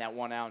to time that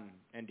one out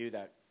and do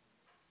that.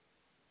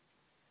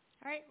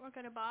 All right, we'll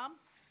go to Bob.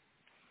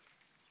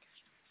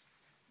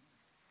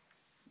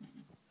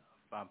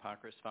 Bob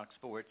Pockris, Fox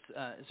Sports.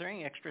 Is there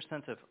any extra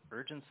sense of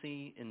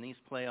urgency in these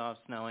playoffs,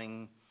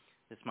 knowing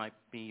this might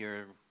be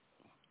your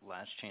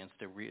last chance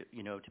to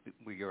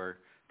be your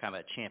kind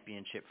of a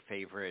championship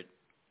favorite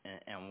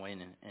and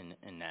win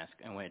in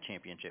NASCAR and win a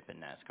championship in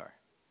NASCAR?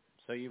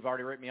 So you've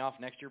already written me off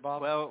next year,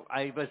 Bob? Well,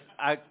 I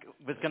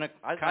was gonna.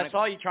 I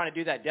saw you trying to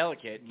do that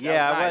delicate.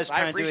 Yeah, I was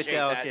trying to do it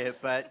delicate,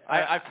 that. but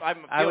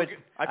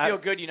I feel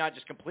good. You're not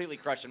just completely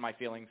crushing my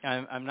feelings.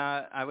 I'm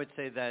not. I would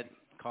say that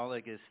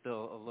Colleague is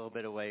still a little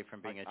bit away from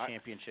being a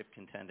championship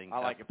contending. I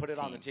like it. Put it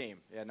team. on the team.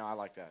 Yeah, no, I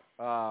like that.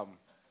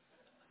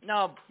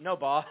 No,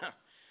 Bob.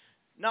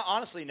 No,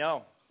 honestly,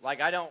 no. Like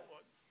I don't.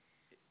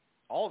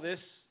 All this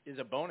is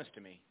a bonus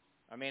to me.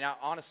 I mean,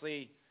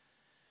 honestly.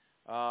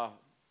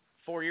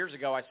 4 years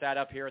ago, I sat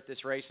up here at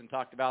this race and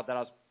talked about that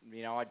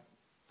I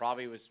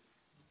probably was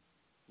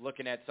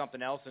looking at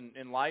something else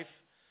in life.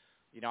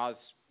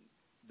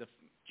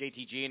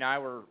 JTG and I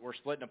were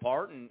splitting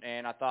apart,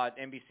 and I thought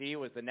NBC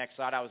was the next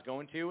side I was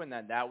going to, and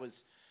that was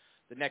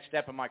the next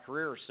step in my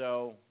career.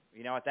 So,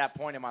 at that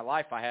point in my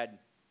life, I had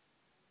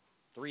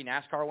 3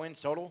 NASCAR wins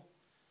total.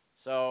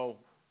 So,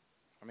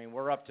 I mean,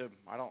 we're up to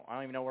I don't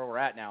even know where we're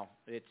at now.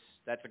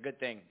 That's a good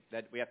thing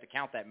that we have to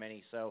count that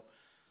many. So,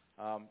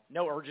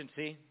 no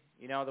urgency.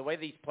 The way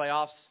these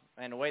playoffs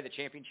and the way the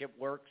championship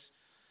works,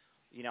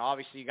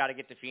 obviously you got to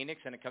get to Phoenix,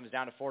 and it comes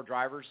down to 4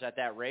 drivers at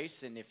that race,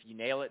 and if you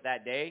nail it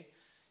that day,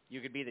 you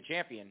could be the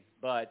champion.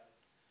 But,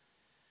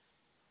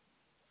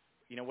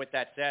 with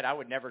that said, I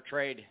would never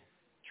trade.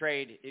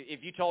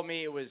 If you told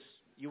me it was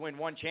you win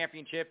 1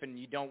 championship and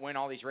you don't win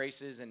all these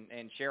races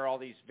and share all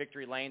these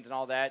victory lanes and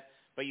all that,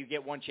 but you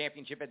get 1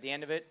 championship at the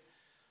end of it,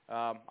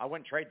 I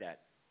wouldn't trade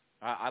that.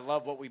 I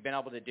love what we've been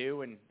able to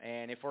do, and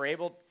if we're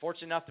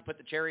fortunate enough to put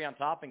the cherry on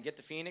top and get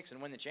to Phoenix and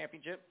win the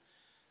championship,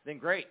 then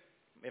great.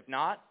 If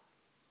not,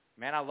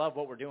 man, I love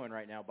what we're doing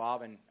right now,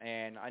 Bob,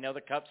 and I know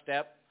the Cup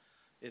step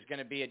is going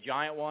to be a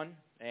giant one,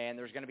 and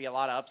there's going to be a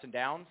lot of ups and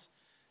downs,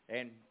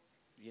 and,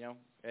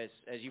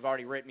 as you've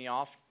already written me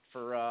off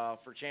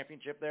for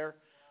championship there,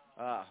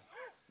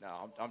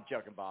 no, I'm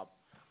joking, Bob.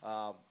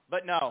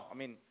 But no, I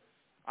mean,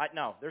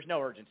 no, there's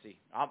no urgency.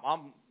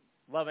 I'm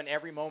loving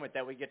every moment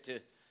that we get to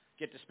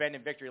spend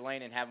in victory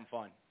lane and having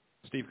fun.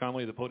 Steve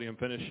Conley, the podium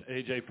finish.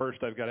 AJ,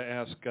 first I've got to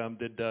ask,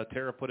 did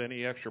Tara put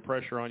any extra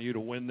pressure on you to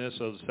win this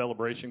so the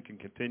celebration can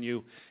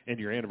continue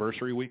into your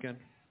anniversary weekend?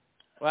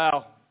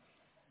 Well,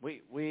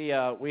 we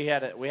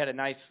had a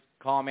nice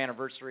calm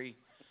anniversary.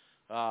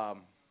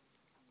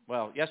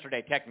 Well,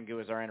 yesterday technically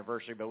was our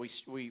anniversary, but we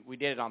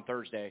did it on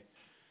Thursday.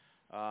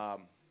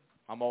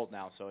 I'm old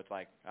now, so it's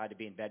like I had to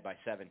be in bed by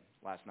 7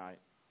 last night.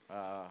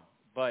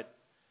 But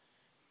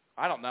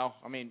I don't know.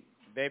 I mean,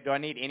 babe, do I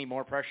need any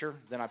more pressure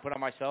than I put on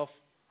myself?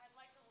 I'd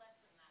like to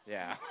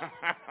lessen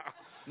that.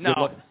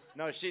 Yeah.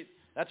 No,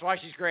 that's why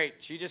she's great.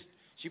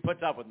 She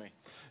puts up with me.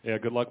 Yeah,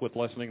 good luck with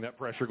lessening that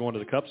pressure going to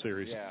the Cup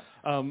Series.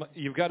 Yeah.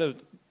 You've got to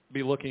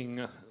be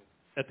looking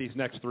at these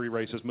next 3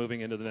 races,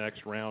 moving into the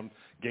next round,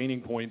 gaining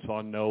points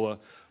on Noah.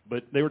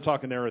 But they were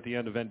talking there at the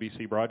end of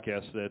NBC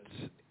broadcast that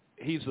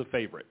he's the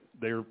favorite.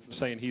 They're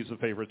saying he's the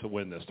favorite to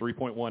win this.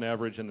 3.1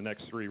 average in the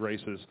next 3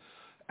 races.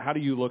 How do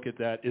you look at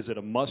that? Is it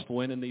a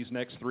must-win in these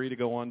next 3 to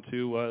go on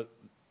to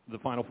the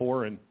Final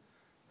Four? And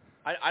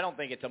I don't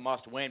think it's a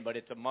must-win, but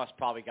it's a must.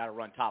 Probably got to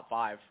run top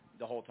 5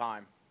 the whole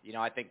time.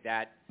 I think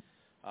that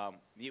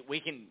we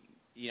can.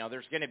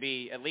 There's going to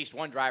be at least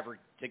one driver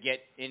to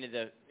get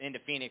into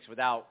Phoenix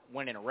without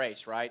winning a race,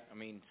 right? I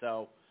mean,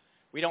 so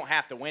we don't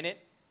have to win it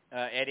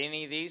at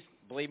any of these.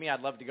 Believe me,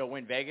 I'd love to go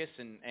win Vegas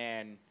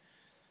and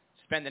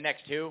spend the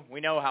next 2. We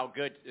know how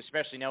good,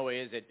 especially Noah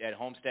is at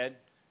Homestead.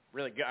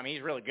 Really good. I mean,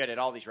 he's really good at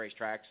all these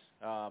racetracks.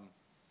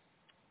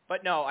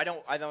 But no, I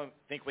don't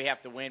think we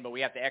have to win, but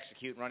we have to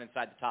execute and run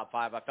inside the top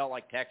 5. I felt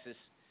like Texas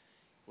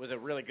was a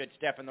really good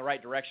step in the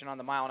right direction on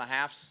the 1.5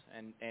 miles,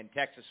 and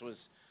Texas was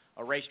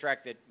a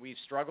racetrack that we've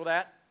struggled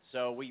at.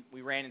 So we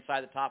ran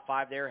inside the top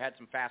 5 there, had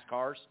some fast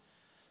cars.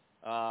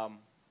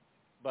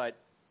 But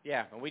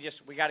yeah,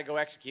 we got to go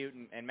execute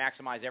and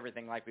maximize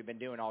everything like we've been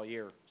doing all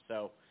year.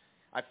 So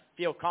I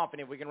feel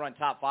confident we can run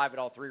top 5 at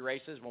all 3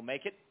 races. We'll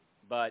make it,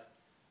 but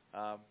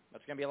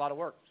that's going to be a lot of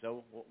work.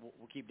 So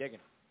we'll keep digging.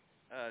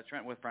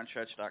 Trent with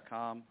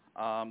frontstretch.com.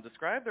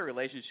 Describe the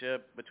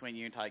relationship between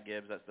you and Ty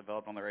Gibbs that's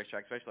developed on the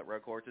racetrack, especially at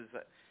road courses.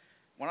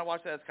 When I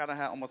watch that, it's kind of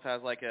almost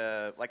has like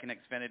an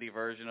Xfinity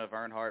version of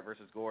Earnhardt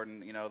versus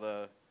Gordon.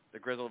 The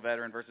grizzled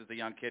veteran versus the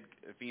young kid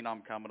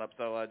phenom coming up.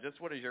 So just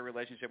what has your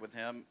relationship with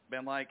him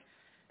been like,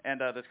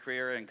 and this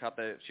career and Cup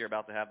that you're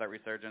about to have that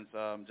resurgence?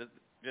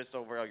 Just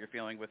overall your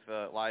feeling with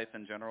life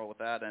in general with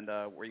that, and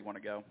where you want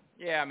to go.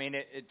 Yeah, I mean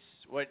it's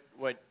what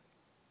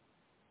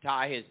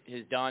Ty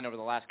has done over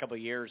the last couple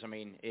of years. I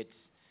mean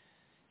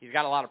he's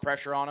got a lot of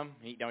pressure on him.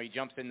 He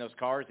jumps in those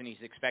cars and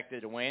he's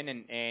expected to win,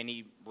 and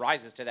he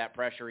rises to that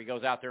pressure. He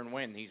goes out there and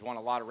wins. He's won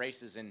a lot of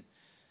races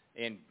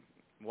in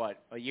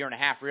what, a year and a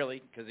half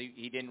really, because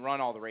he didn't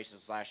run all the races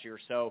last year.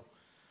 So,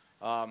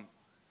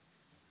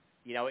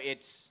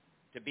 it's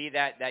to be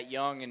that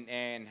young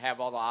and have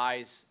all the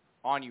eyes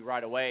on you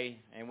right away.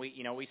 And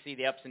we see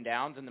the ups and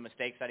downs and the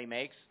mistakes that he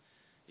makes.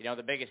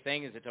 The biggest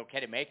thing is it's okay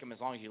to make them as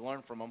long as you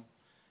learn from them.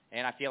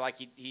 And I feel like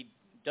he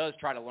does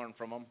try to learn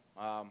from them.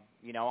 On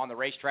the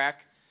racetrack,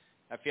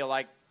 I feel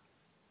like,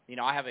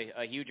 I have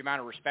a huge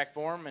amount of respect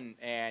for him,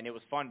 and it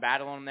was fun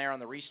battling him there on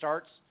the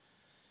restarts.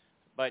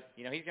 But,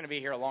 he's going to be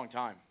here a long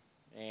time,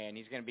 and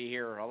he's going to be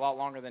here a lot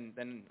longer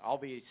than I'll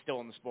be still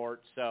in the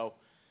sport. So,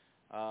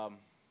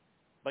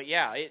 but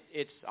yeah,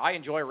 I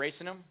enjoy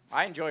racing them.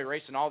 I enjoy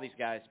racing all these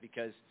guys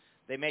because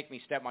they make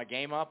me step my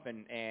game up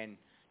and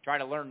try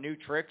to learn new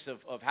tricks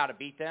of how to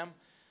beat them.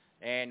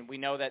 And we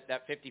know that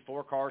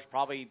 54 car is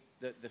probably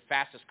the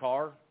fastest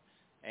car.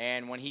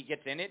 And when he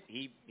gets in it,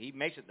 he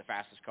makes it the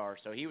fastest car.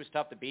 So he was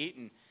tough to beat,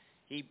 and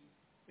he,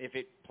 if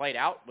it played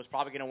out, was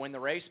probably going to win the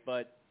race.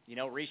 But,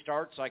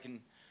 restarts, I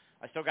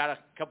still got a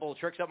couple of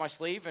tricks up my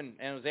sleeve and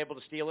was able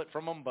to steal it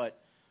from him. But,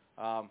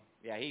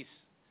 yeah,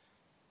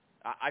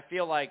 I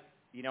feel like,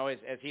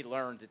 as he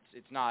learns,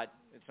 it's not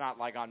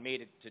like on me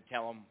to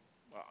tell him.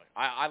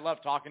 I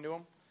love talking to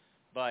him,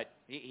 but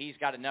he's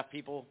got enough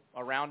people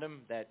around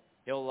him that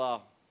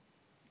he'll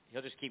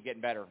just keep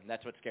getting better, and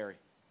that's what's scary.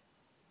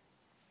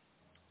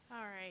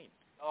 All right.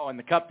 Oh, and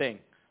the Cup thing.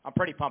 I'm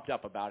pretty pumped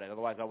up about it.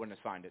 Otherwise, I wouldn't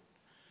have signed it.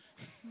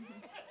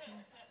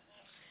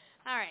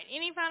 All right.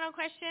 Any final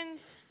questions?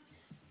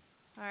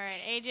 All right.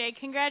 AJ,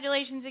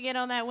 congratulations again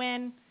on that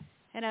win,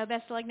 and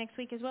best of luck next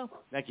week as well.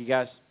 Thank you,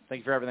 guys. Thank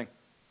you for everything.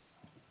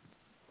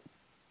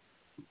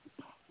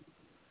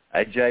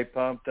 AJ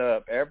pumped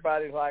up.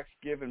 Everybody likes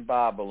giving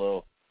Bob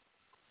a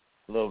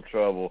little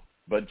trouble,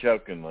 but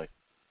jokingly.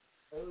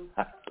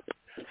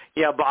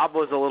 Yeah, Bob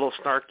was a little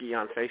snarky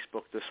on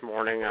Facebook this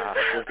morning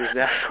with his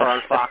NASCAR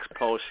on Fox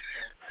post.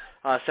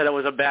 Said it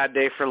was a bad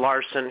day for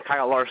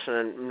Kyle Larson,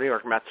 and New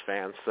York Mets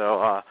fans.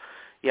 So,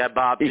 yeah,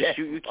 Bob, just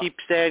you keep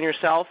staying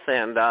yourself,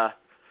 and I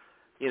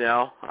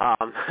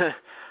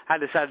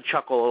decided to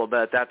chuckle a little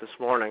bit at that this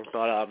morning.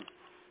 But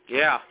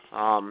AJ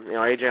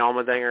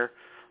Allmendinger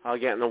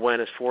getting the win,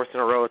 his 4th in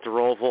a row at the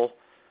ROVAL,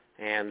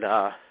 and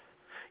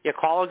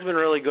Kaulig's been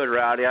really good,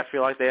 Rowdy. I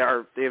feel like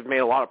they've made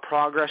a lot of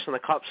progress in the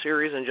Cup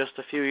Series in just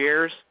a few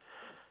years.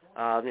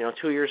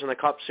 2 years in the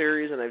Cup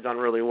Series, and they've done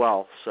really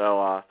well. So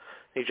I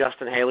think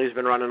Justin Haley's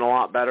been running a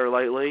lot better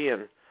lately,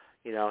 and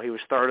he was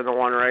 3rd in the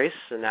one race,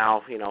 and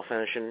now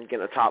finishing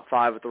getting a top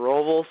 5 at the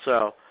ROVAL.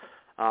 So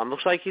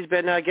looks like he's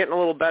been getting a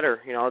little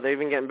better. They've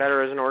been getting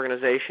better as an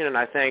organization, and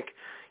I think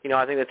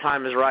the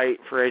time is right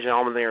for AJ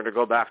Allmendinger to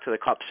go back to the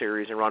Cup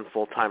Series and run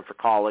full time for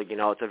Kaulig.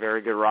 It's a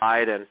very good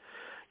ride, and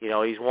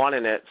he's won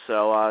in it,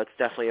 so it's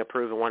definitely a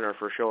proven winner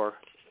for sure.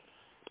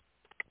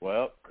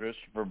 Well,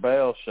 Christopher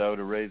Bell showed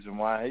a reason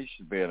why he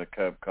should be in a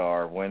Cup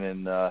car,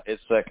 winning his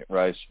second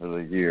race for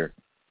the year.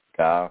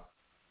 Kyle?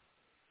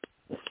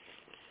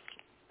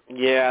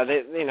 Yeah,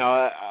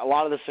 a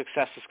lot of the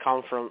success has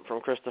come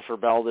from Christopher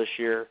Bell this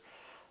year.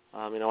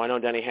 I know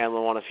Denny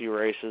Hamlin won a few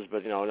races,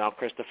 but, now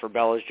Christopher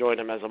Bell has joined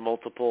him as a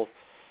multiple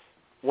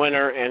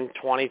winner in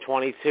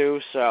 2022.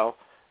 So,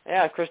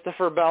 yeah,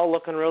 Christopher Bell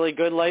looking really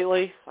good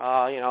lately.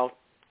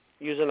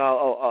 Using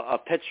a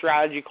pit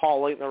strategy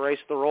call late in the race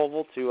at the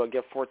ROVAL to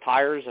get 4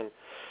 tires and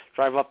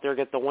drive up there,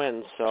 get the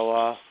win.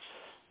 So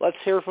let's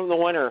hear from the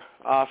winner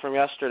from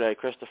yesterday,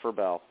 Christopher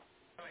Bell.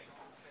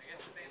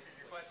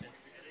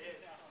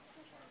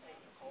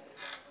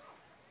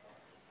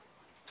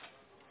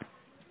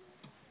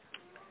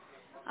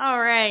 All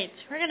right,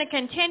 we're going to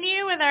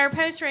continue with our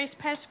post-race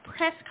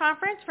press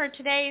conference for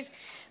today's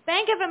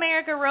Bank of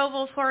America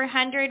ROVAL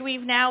 400.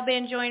 We've now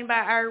been joined by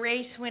our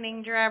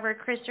race-winning driver,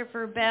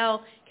 Christopher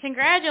Bell.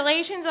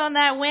 Congratulations on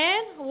that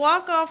win,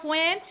 walk-off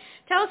win.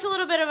 Tell us a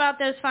little bit about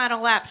those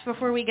final laps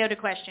before we go to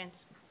questions.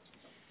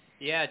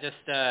 Yeah, just,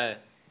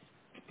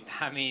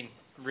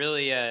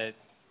 really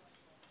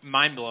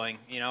mind-blowing.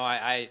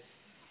 I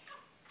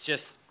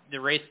just,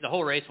 the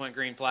whole race went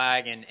green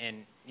flag, and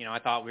I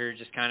thought we were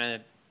just kind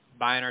of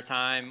buying our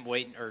time,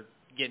 waiting or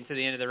getting to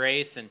the end of the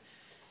race, and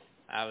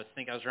I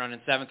was running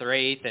 7th or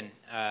 8th, and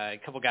a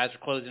couple guys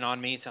were closing on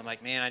me, so I'm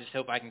like, man, I just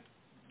hope I can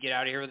get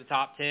out of here with the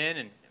top 10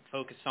 and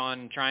focus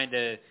on trying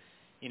to,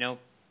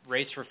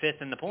 race for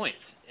 5th in the points.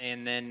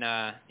 And then,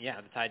 the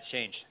tides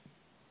changed.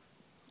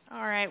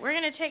 All right, we're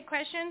going to take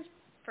questions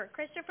for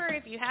Christopher.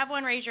 If you have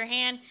one, raise your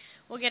hand.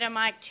 We'll get a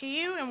mic to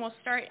you, and we'll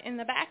start in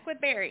the back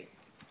with Barry.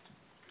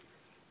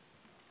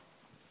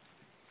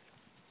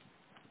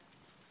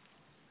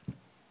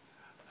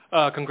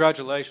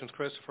 Congratulations,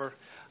 Christopher.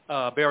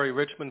 Barry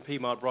Richmond,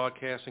 Piedmont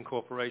Broadcasting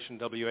Corporation,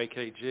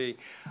 WAKG.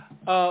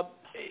 I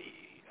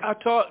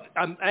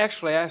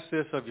actually asked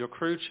this of your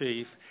crew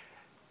chief.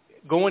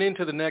 Going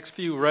into the next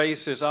few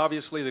races,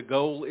 obviously the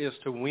goal is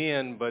to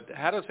win, but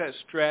how does that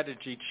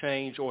strategy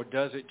change, or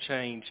does it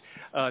change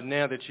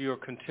now that you're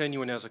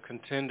continuing as a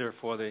contender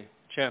for the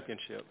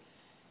championship?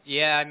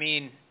 Yeah,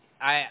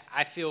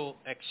 I feel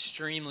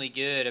extremely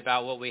good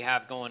about what we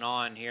have going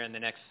on here in the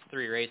next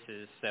 3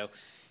 races. So,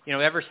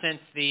 ever since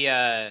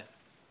the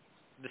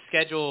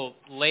schedule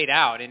laid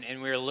out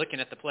and we were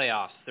looking at the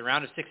playoffs, the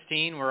round of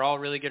 16 were all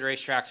really good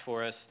racetracks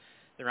for us.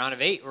 The round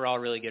of 8 were all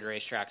really good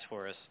racetracks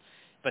for us.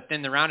 But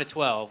then the round of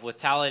 12 with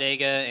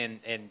Talladega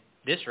and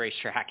this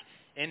racetrack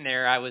in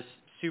there, I was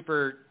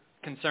super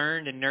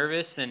concerned and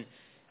nervous. And,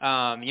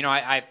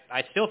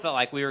 I still felt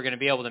like we were going to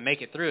be able to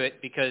make it through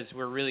it because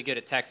we're really good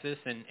at Texas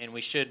and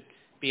we should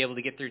be able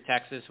to get through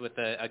Texas with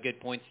a good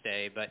points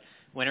day. But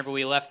whenever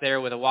we left there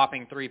with a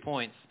whopping 3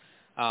 points,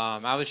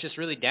 I was just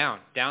really down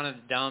in the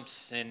dumps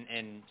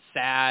and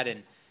sad.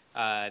 And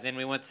then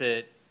we went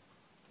to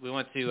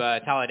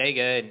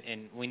Talladega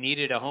and we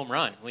needed a home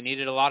run. We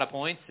needed a lot of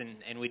points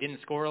and we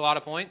didn't score a lot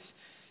of points.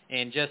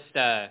 And just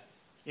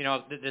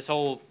this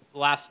whole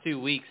last 2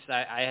 weeks,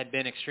 I had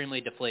been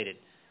extremely deflated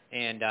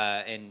and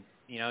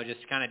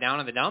just kind of down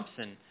in the dumps.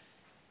 And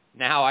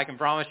now I can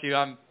promise you,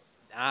 I'm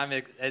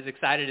as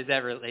excited as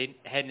ever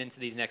heading into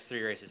these next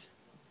 3 races.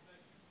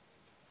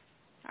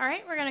 All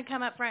right, we're going to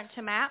come up front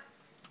to Matt.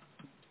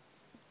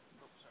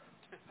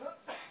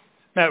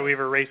 Matt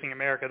Weaver, Racing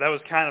America. That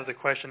was kind of the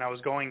question I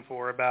was going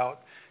for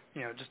about,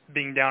 just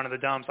being down in the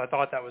dumps. I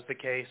thought that was the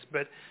case.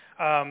 But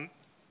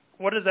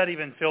what does that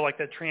even feel like,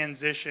 that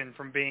transition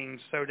from being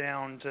so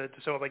down to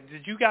so up? Like,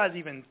 did you guys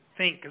even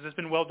think, because it's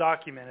been well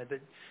documented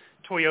that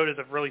Toyotas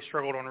have really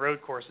struggled on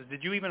road courses,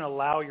 did you even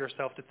allow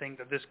yourself to think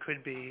that this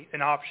could be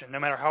an option, no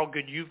matter how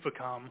good you've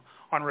become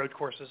on road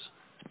courses?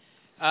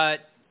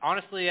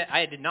 Honestly,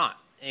 I did not.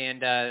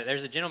 And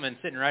there's a gentleman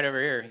sitting right over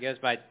here. He goes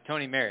by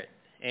Tony Merritt.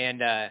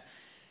 And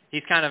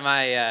he's kind of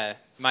my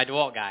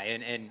DeWalt guy,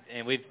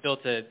 and we've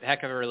built a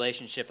heck of a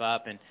relationship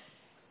up. And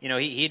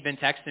he'd been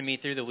texting me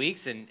through the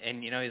weeks, and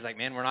he's like,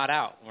 man, we're not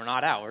out.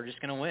 We're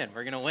just gonna win.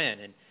 We're gonna win.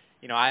 And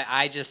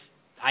I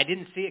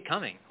didn't see it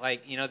coming.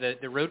 Like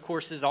the road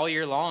courses all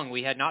year long,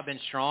 we had not been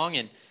strong,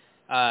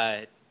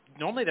 and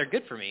normally they're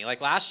good for me.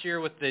 Like last year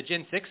with the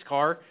Gen 6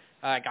 car,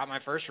 I got my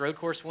first road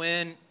course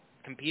win,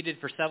 competed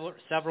for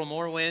several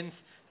more wins,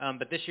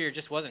 but this year it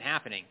just wasn't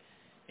happening.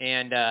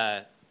 And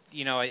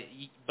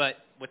but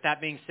with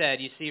that being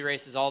said, you see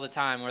races all the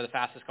time where the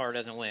fastest car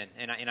doesn't win,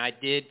 and I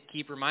did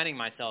keep reminding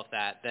myself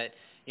that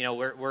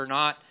we're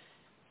not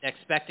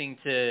expecting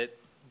to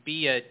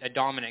be a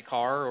dominant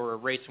car or a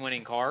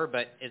race-winning car,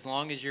 but as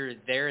long as you're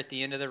there at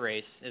the end of the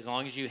race, as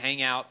long as you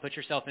hang out, put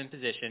yourself in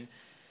position,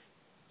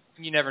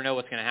 you never know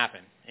what's going to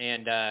happen.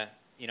 And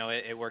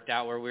it worked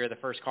out where we were the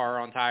first car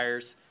on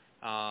tires,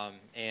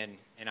 and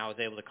I was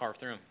able to carve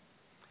through them.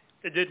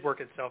 It did work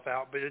itself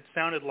out, but it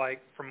sounded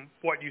like, from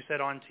what you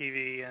said on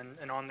TV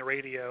and on the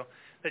radio,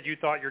 that you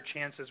thought your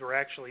chances were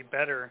actually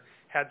better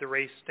had the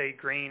race stayed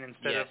green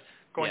instead of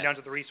going down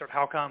to the restart.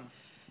 How come?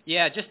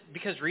 Yeah, just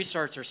because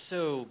restarts are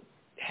so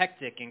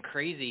hectic and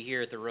crazy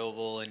here at the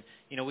ROVAL,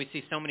 and we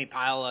see so many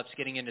pile-ups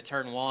getting into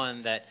turn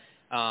one that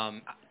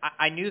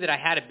I knew that I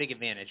had a big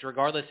advantage,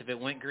 regardless if it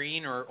went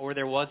green or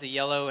there was a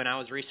yellow and I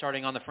was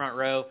restarting on the front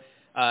row.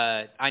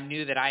 I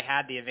knew that I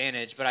had the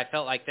advantage, but I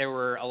felt like there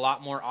were a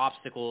lot more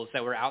obstacles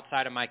that were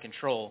outside of my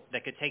control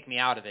that could take me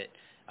out of it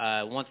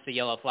once the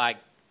yellow flag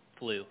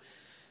flew.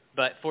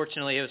 But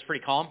fortunately, it was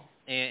pretty calm,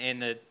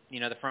 and the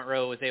front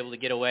row was able to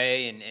get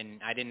away, and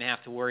I didn't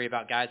have to worry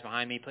about guys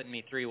behind me putting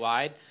me 3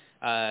 wide.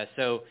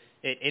 So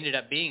it ended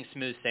up being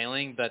smooth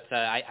sailing, but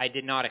I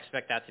did not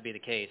expect that to be the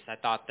case. I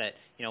thought that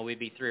we'd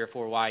be 3 or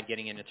 4 wide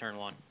getting into turn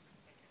one.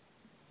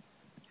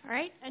 All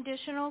right,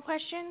 additional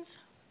questions?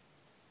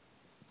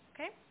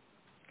 Okay,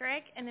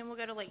 Greg, and then we'll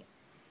go to Lee.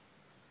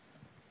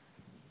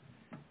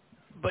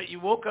 But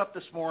you woke up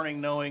this morning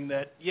knowing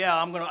that,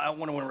 I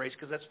want to win a race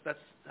because that's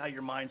how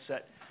your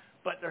mindset.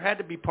 But there had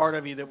to be part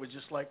of you that was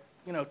just like,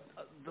 the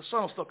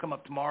sun will still come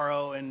up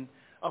tomorrow, and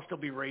I'll still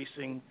be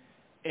racing.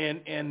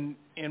 And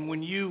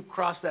when you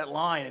crossed that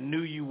line and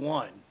knew you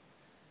won,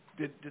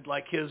 did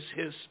like his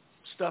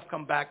stuff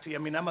come back to you? I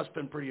mean, that must have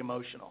been pretty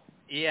emotional.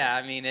 Yeah,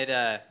 I mean, it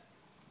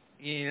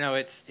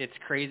it's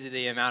crazy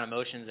the amount of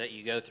emotions that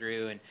you go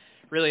through, and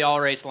really all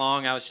race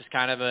long I was just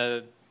kind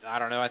of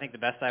I think the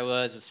best I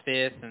was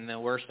 5th, and the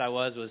worst I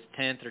was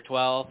 10th or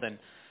 12th, and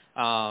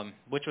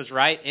which was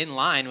right in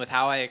line with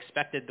how I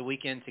expected the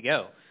weekend to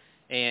go.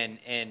 And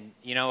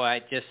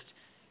I just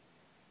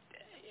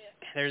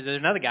there's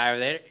another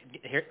guy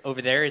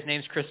over there. His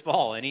name's Chris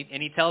Ball, and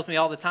he tells me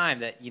all the time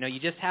that you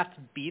just have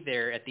to be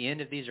there at the end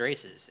of these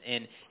races,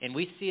 and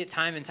we see it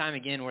time and time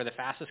again where the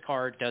fastest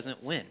car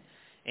doesn't win.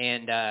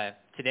 And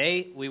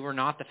today we were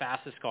not the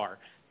fastest car,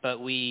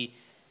 but we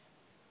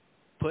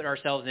put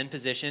ourselves in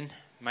position.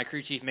 My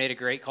crew chief made a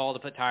great call to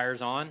put tires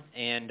on,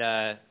 and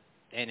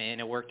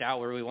it worked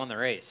out where we won the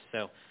race.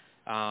 So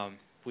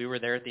we were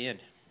there at the end.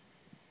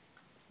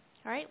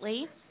 All right,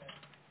 Lee.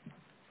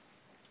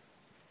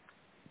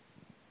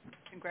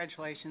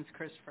 Congratulations,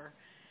 Christopher.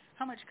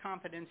 How much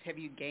confidence have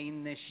you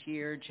gained this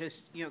year, just,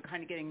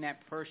 kind of getting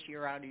that first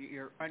year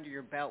under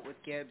your belt with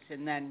Gibbs,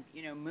 and then,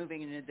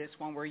 moving into this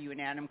one where you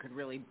and Adam could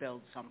really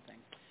build something?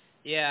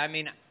 Yeah, I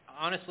mean,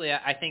 honestly,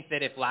 I think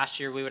that if last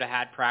year we would have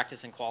had practice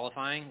and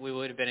qualifying, we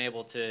would have been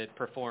able to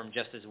perform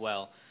just as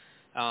well.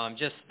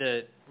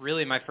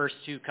 Really my first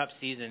 2 Cup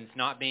seasons,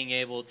 not being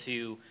able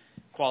to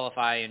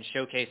qualify and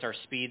showcase our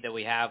speed that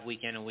we have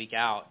week in and week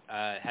out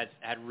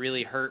had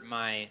really hurt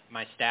my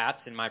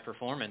stats and my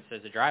performance as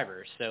a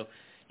driver. So,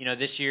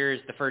 this year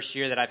is the first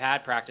year that I've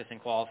had practice and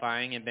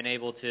qualifying and been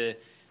able to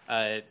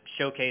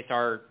showcase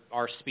our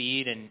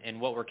speed and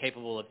what we're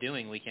capable of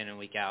doing week in and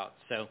week out.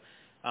 So,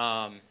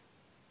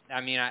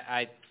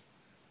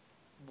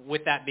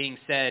 with that being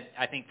said,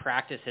 I think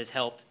practice has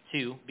helped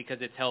too,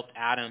 because it's helped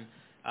Adam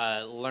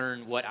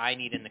learn what I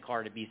need in the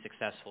car to be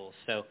successful.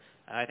 So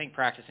I think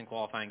practice and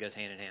qualifying goes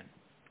hand in hand.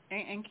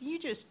 And can you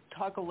just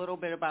talk a little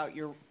bit about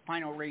your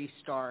final race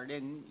start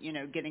and,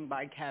 getting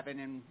by Kevin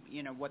and,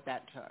 what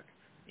that took?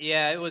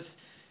 Yeah, it was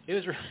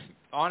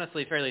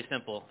honestly fairly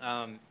simple.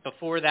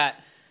 Before the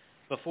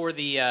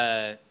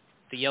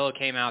yellow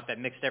came out that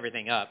mixed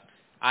everything up,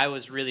 I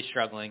was really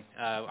struggling.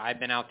 I'd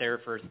been out there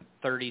for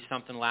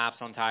 30-something laps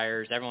on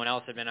tires. Everyone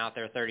else had been out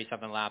there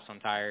 30-something laps on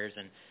tires,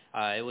 and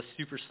it was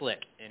super slick,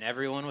 and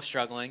everyone was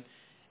struggling.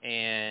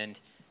 And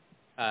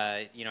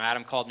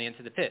Adam called me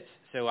into the pits.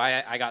 So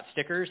I got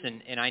stickers,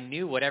 and I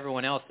knew what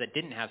everyone else that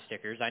didn't have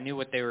stickers, I knew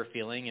what they were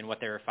feeling and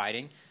what they were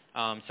fighting.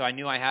 So I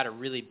knew I had a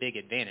really big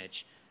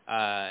advantage.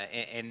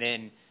 And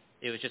then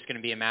it was just going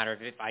to be a matter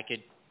of if I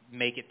could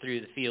make it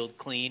through the field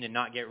clean and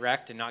not get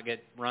wrecked and not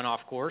get run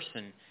off course,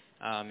 and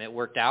it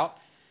worked out.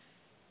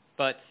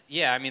 But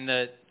yeah, I mean,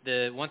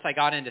 the once I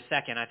got into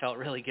second, I felt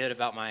really good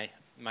about my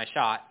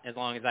shot, as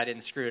long as I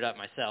didn't screw it up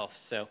myself.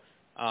 So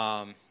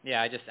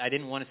yeah, I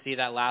didn't want to see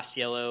that last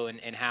yellow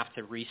and have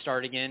to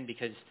restart again,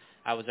 because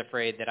I was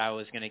afraid that I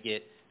was going to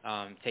get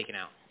taken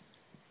out.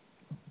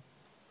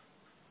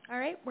 All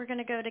right, we're going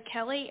to go to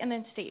Kelly and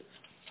then Steve.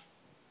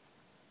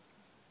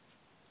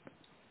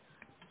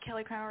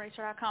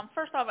 KellyCrownRacer.com.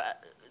 First off,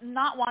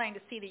 not wanting to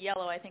see the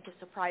yellow, I think, is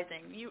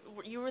surprising.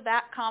 You were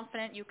that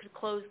confident you could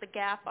close the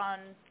gap on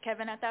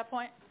Kevin at that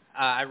point?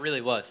 I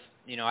really was.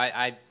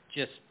 I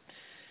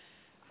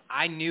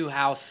knew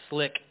how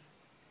slick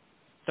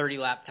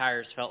 30-lap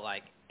tires felt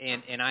like,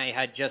 and I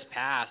had just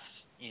passed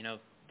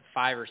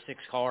 5 or 6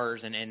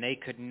 cars, and they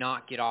could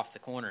not get off the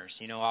corners.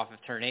 Off of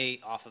turn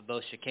 8, off of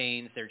both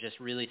chicanes, they're just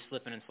really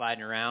slipping and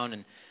sliding around,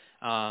 and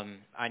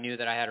I knew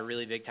that I had a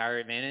really big tire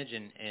advantage,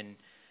 and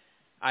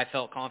I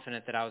felt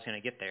confident that I was going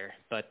to get there.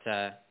 But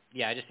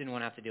yeah, I just didn't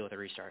want to have to deal with a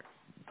restart.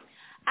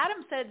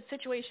 Adam said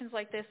situations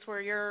like this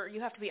where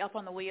you have to be up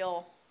on the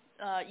wheel,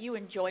 you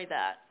enjoy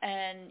that,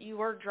 and you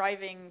were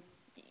driving.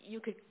 You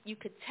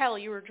could tell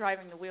you were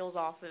driving the wheels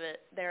off of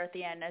it there at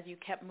the end as you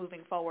kept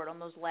moving forward on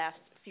those last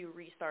few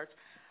restarts.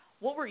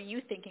 What were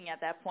you thinking at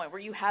that point? Were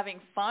you having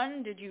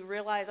fun? Did you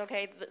realize,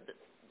 okay,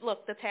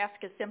 look, the task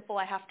is simple,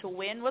 I have to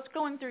win? What's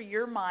going through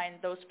your mind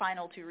those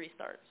final 2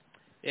 restarts?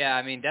 Yeah,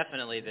 I mean,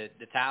 definitely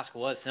the task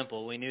was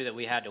simple. We knew that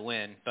we had to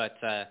win, but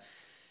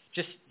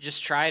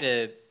just try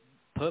to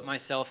put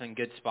myself in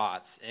good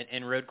spots.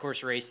 And road course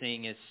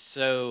racing is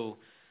so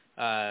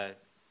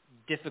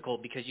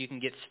difficult because you can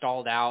get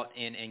stalled out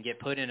and get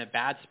put in a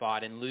bad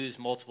spot and lose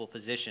multiple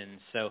positions.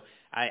 So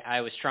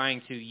I was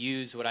trying to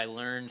use what I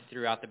learned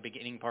throughout the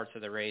beginning parts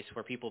of the race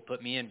where people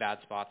put me in bad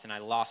spots and I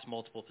lost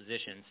multiple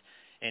positions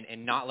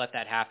and not let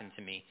that happen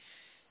to me.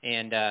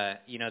 And, I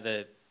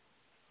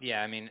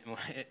mean,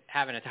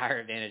 having a tire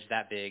advantage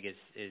that big is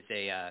it's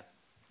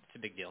a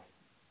big deal.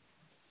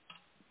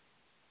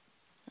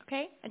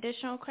 Okay,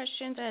 additional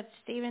questions? I had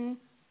Steve,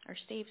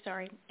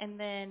 and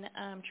then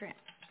Trent.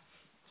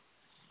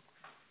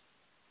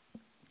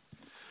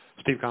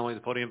 Steve Connolly, the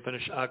podium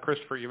finish.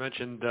 Christopher, you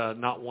mentioned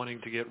not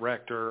wanting to get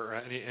wrecked or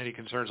any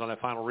concerns on that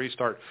final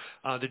restart.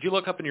 Did you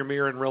look up in your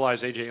mirror and realize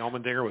A.J.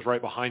 Allmendinger was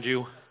right behind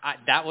you?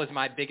 That was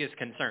my biggest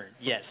concern.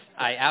 Yes,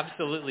 I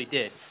absolutely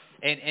did.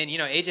 And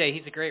AJ,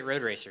 he's a great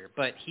road racer,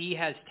 but he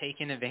has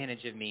taken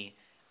advantage of me.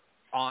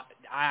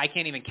 I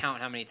can't even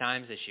count how many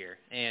times this year.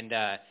 And,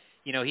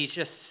 he's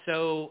just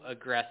so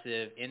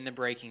aggressive in the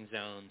braking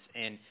zones.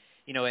 And,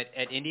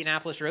 at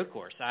Indianapolis Road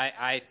Course,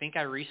 I think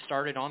I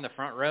restarted on the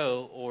front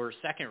row or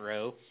second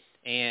row,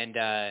 and,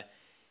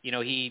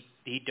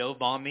 he dove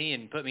bombed me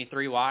and put me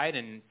 3 wide,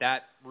 and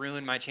that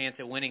ruined my chance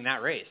at winning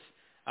that race.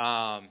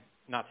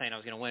 Not saying I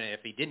was going to win it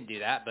if he didn't do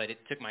that, but it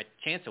took my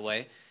chance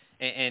away.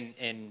 And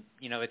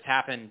it's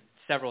happened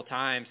several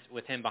times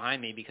with him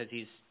behind me because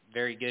he's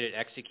very good at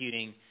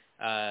executing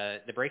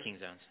the braking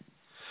zones.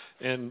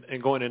 And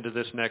going into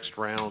this next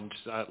round,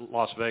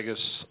 Las Vegas,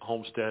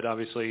 Homestead,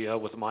 obviously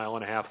with a 1.5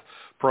 mile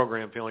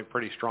program, feeling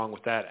pretty strong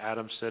with that.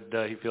 Adam said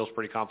he feels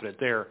pretty confident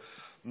there.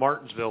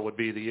 Martinsville would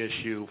be the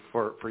issue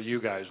for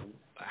you guys.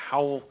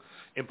 How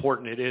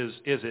important is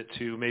it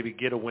to maybe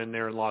get a win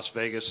there in Las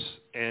Vegas,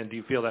 and do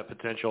you feel that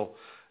potential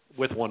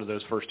with one of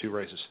those first 2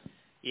 races?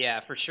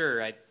 Yeah, for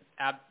sure. I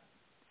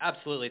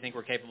absolutely think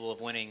we're capable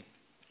of winning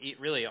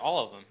really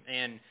all of them.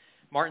 And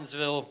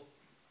Martinsville,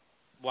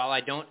 while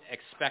I don't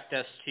expect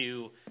us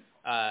to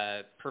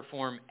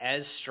perform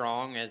as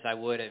strong as I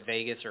would at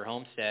Vegas or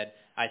Homestead,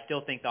 I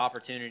still think the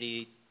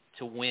opportunity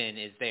to win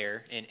is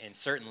there, and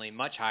certainly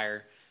much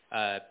higher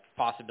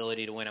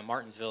possibility to win at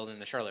Martinsville than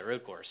the Charlotte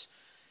Road Course.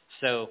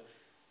 So,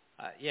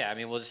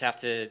 we'll just have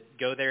to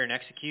go there and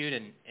execute,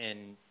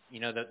 and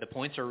the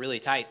points are really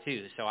tight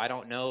too. So I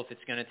don't know if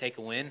it's going to take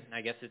a win.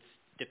 I guess it's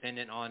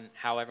dependent on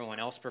how everyone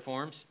else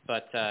performs,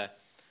 but I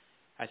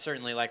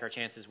certainly like our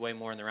chances way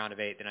more in the round of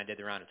 8 than I did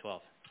the round of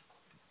 12.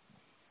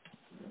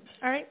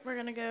 All right, we're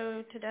going to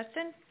go to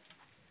Dustin.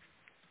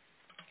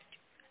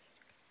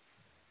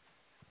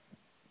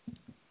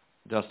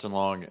 Dustin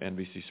Long,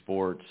 NBC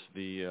Sports.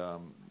 The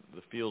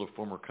field of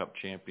former Cup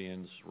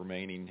champions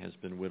remaining has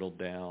been whittled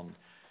down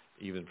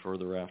even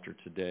further after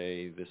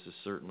today. This is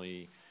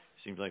certainly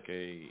seems like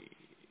a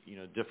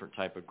different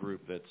type of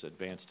group that's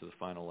advanced to the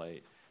final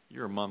 8.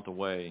 You're a month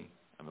away.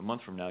 A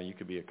month from now, you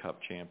could be a Cup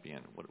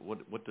champion.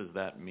 What does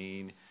that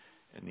mean?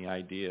 And the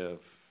idea of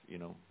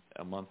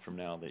a month from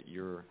now that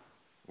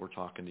we're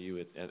talking to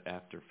you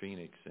after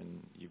Phoenix, and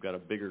you've got a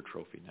bigger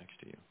trophy next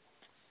to you.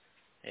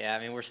 Yeah, I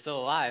mean, we're still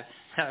alive.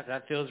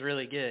 That feels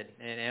really good,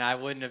 and I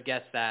wouldn't have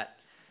guessed that,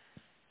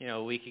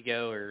 a week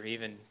ago or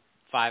even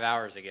 5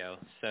 hours ago.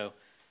 So,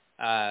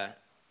 I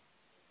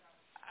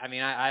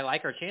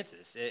like our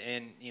chances,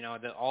 and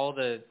all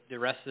the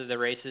rest of the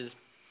races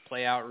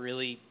play out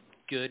really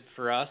good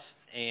for us,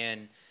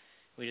 and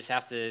we just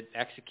have to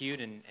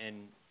execute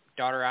and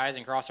dot our I's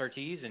and cross our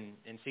T's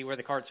and see where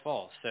the cards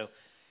fall. So,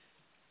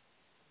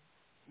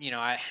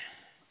 it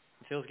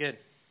feels good.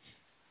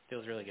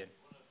 Feels really good.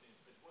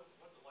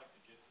 What's it like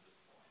to get to this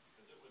point?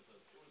 Because it was a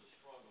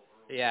struggle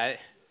early. Yeah.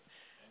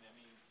 And I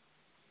mean,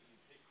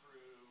 pit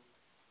crew,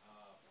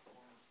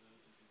 performances,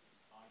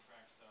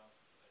 on-track stuff.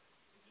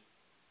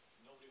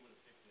 Nobody would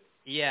have picked it.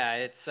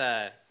 Yeah, it's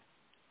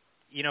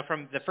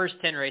from the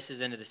first 10 races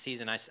into the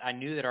season, I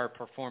knew that our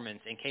performance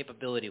and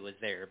capability was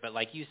there. But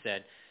like you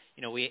said,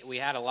 we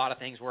had a lot of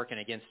things working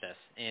against us.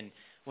 And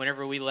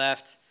whenever we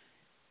left,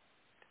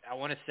 I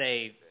want to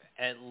say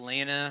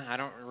Atlanta, I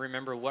don't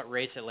remember what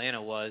race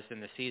Atlanta was in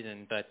the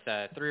season, but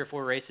 3 or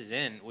 4 races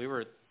in, we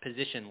were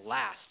positioned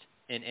last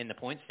in the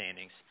point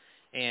standings.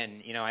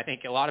 And, I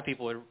think a lot of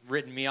people had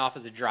written me off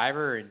as a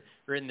driver and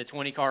written the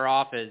 20 car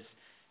off as,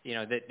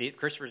 that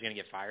Christopher's going to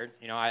get fired.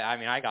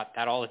 I got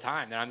that all the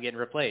time, that I'm getting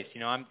replaced.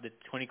 I'm the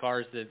 20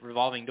 cars, the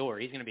revolving door.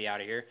 He's going to be out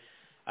of here.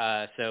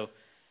 So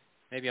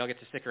maybe I'll get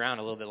to stick around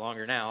a little bit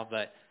longer now.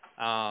 But,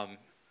 and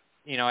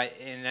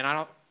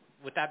then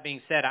with that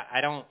being said, I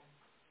don't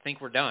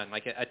think we're done.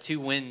 Like a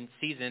 2-win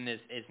season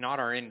is not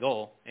our end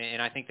goal.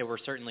 And I think that we're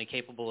certainly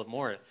capable of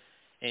more.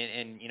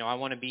 And I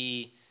want to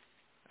be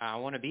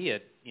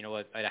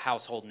a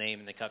household name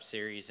in the Cup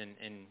Series.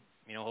 And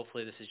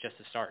hopefully this is just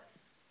a start.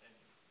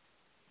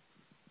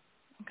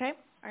 Okay.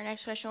 Our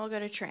next question will go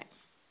to Trent.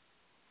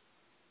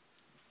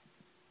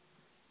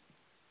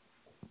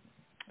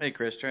 Hey,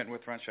 Chris. Trent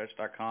with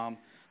FrontStretch.com.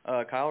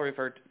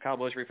 Kyle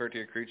Busch referred to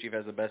your crew chief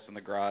as the best in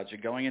the garage.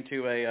 You're going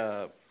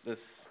into this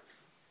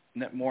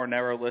more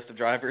narrow list of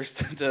drivers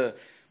to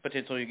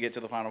potentially get to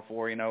the Final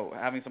Four.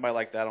 Having somebody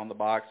like that on the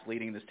box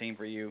leading this team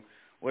for you,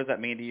 what does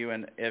that mean to you?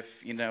 And if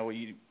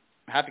you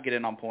have to get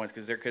in on points,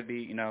 because there could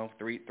be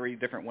three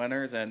different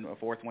winners and a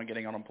fourth one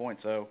getting on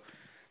points. So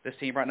this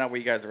team right now, where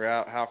you guys are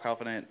at, how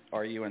confident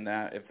are you in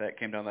that if that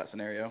came down to that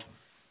scenario?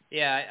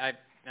 Yeah,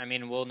 I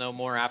mean, we'll know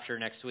more after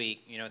next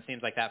week. It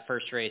seems like that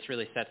first race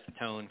really sets the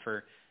tone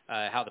for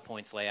how the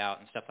points lay out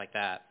and stuff like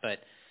that. But,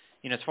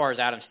 as far as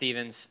Adam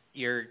Stevens,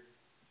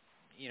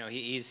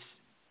 he's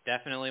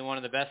definitely one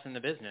of the best in the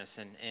business.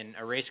 And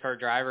a race car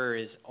driver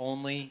is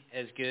only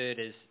as good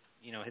as,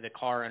 the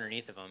car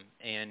underneath of him.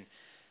 And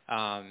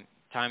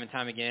time and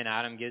time again,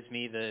 Adam gives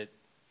me the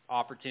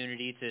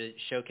opportunity to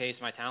showcase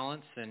my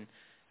talents, and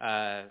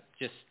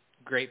just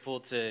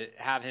grateful to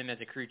have him as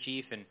a crew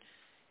chief. And,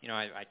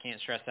 I can't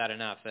stress that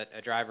enough, that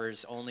a driver is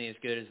only as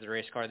good as the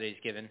race car that he's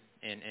given,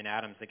 and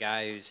Adam's the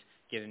guy who's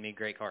given me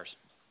great cars.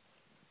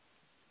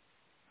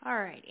 All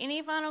right.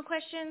 Any final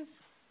questions?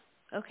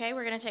 Okay,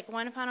 we're going to take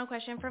one final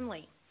question from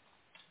Lee.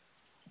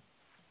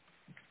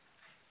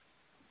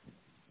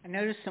 I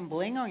noticed some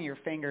bling on your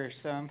fingers.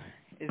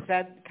 Is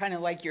that kind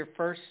of like your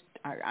first,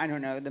 I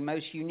don't know, the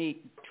most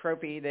unique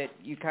trophy that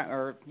you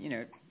I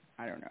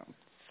don't know,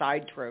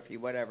 side trophy,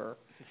 whatever?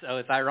 So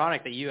it's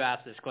ironic that you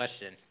asked this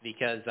question,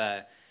 because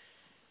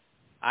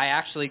I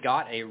actually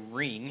got a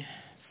ring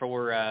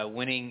for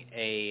winning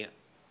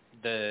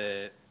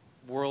the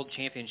World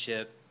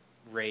Championship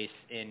race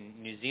in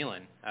New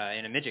Zealand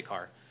in a midget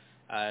car.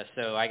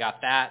 So I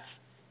got that.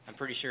 I'm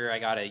pretty sure I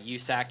got a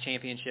USAC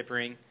championship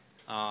ring,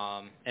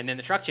 and then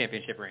the truck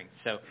championship ring.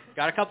 So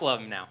got a couple of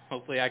them now.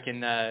 Hopefully I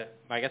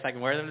guess I can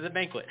wear them to the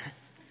banquet.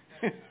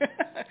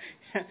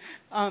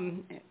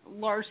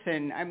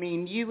 Larson, I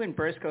mean, you and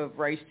Briscoe have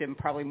raced him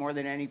probably more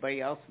than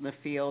anybody else in the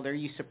field. Are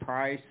you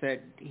surprised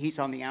that he's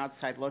on the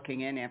outside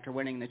looking in after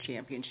winning the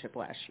championship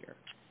last year?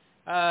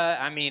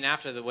 I mean,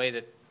 after the way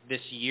that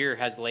this year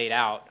has laid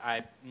out,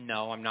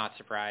 no, I'm not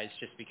surprised,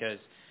 just because,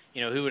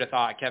 who would have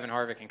thought Kevin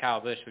Harvick and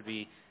Kyle Busch would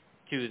be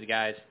two of the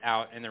guys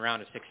out in the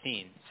round of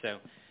 16. So,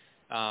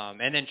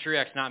 and then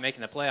Truex not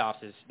making the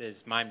playoffs is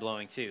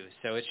mind-blowing too.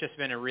 So it's just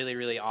been a really,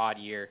 really odd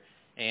year.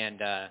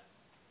 And,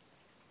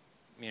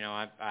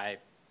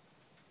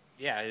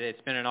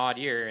 it's been an odd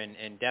year,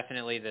 and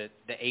definitely the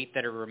 8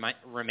 that are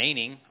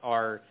remaining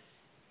are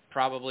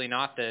probably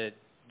not the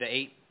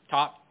 8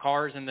 top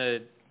cars in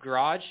the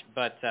garage,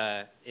 but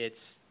it's,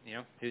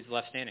 who's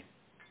left standing.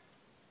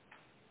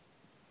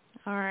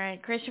 All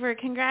right, Christopher,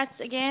 congrats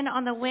again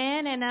on the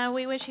win, and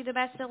we wish you the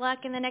best of luck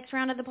in the next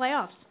round of the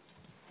playoffs.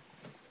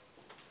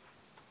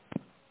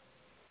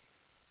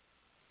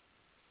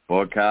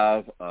 Boy,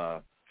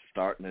 Kyle,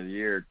 starting of the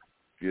year,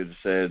 you'd have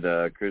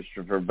said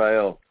Christopher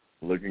Bell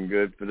looking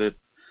good for the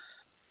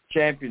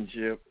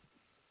championship.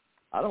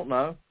 I don't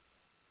know.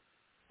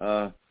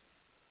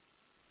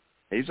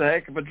 He's a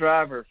heck of a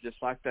driver, just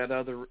like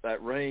that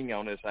ring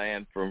on his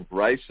hand from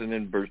racing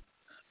in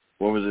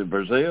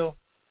Brazil.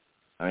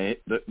 I mean,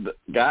 the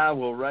guy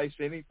will race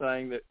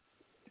anything that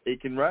he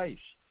can race.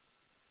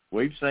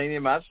 We've seen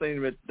him. I've seen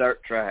him at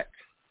dirt tracks,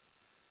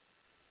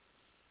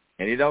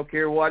 and he don't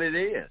care what it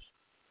is.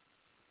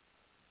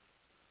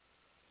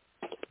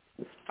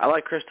 I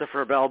like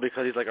Christopher Bell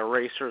because he's like a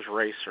racer's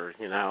racer,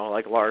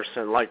 like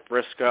Larson, like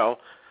Briscoe.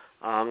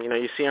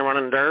 You see him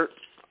running dirt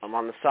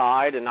on the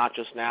side and not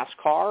just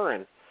NASCAR,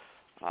 and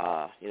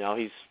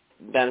he's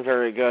been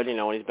very good,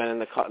 when he's been in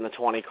the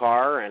 20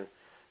 car, and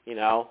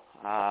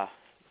it's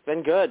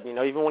been good,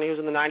 even when he was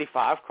in the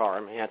 95 car.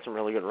 I mean, he had some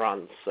really good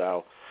runs.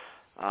 So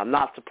I'm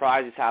not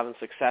surprised he's having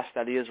success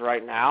that he is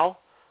right now.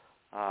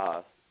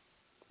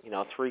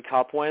 3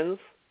 Cup wins,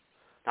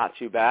 not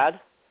too bad.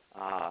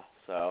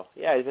 So,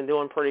 yeah, he's been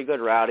doing pretty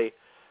good, Rowdy.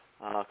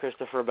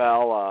 Christopher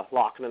Bell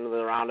locking into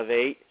the round of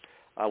 8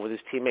 with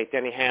his teammate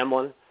Denny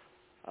Hamlin,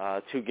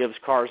 2 Gibbs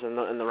cars in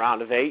the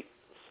round of 8.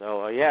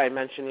 So, I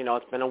mentioned,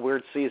 it's been a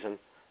weird season.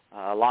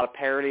 A lot of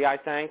parity, I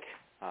think.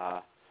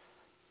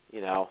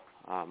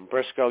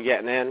 Briscoe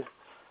getting in.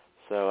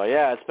 So,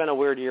 it's been a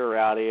weird year,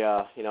 Rowdy.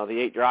 The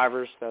 8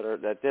 drivers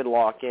that did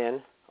lock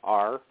in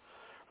are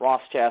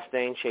Ross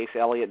Chastain, Chase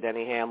Elliott,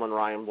 Denny Hamlin,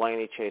 Ryan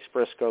Blaney, Chase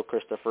Briscoe,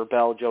 Christopher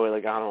Bell, Joey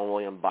Logano, and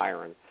William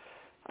Byron.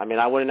 I mean,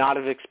 I would not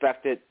have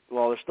expected.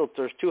 Well,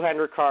 there's 2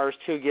 Hendrick cars,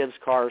 2 Gibbs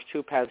cars,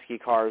 2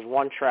 Penske cars,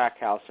 1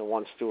 Trackhouse, and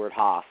 1 Stewart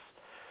Haas.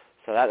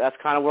 So that's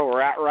kind of where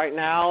we're at right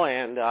now,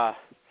 and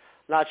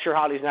not sure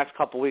how these next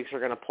couple weeks are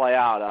going to play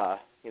out.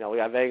 We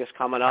got Vegas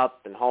coming up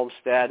and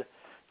Homestead,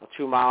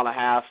 2 mile and a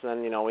half,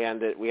 and then we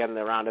end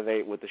the round of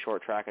 8 with the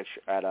short track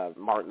at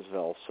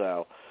Martinsville.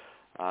 So.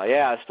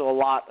 Still a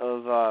lot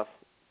of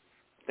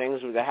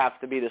things that have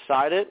to be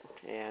decided,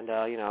 and,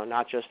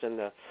 not just in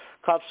the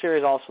Cup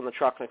Series, also in the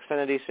Truck and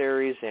Xfinity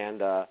Series,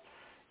 and,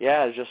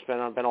 it's just been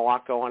a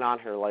lot going on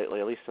here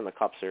lately, at least in the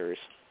Cup Series.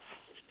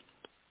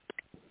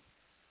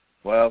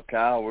 Well,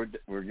 Kyle,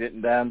 we're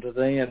getting down to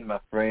the end, my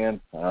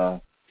friend.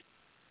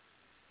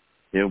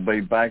 It'll be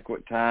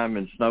banquet time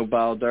and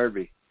Snowball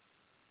Derby.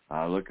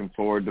 Looking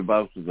forward to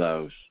both of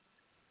those.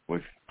 We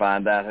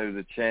find out who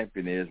the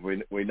champion is.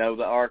 We know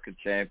the ARCA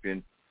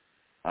champion.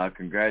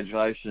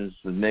 Congratulations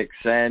to Nick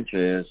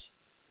Sanchez.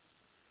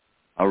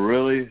 A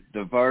really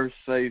diverse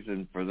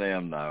season for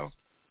them, though,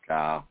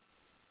 Kyle.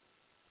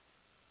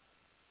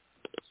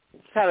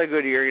 He's had a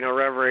good year.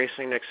 Rev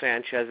Racing, Nick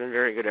Sanchez has been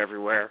very good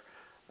everywhere.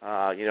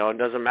 It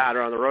doesn't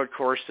matter on the road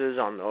courses,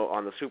 on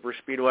the super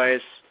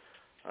speedways,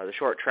 the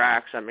short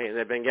tracks. I mean,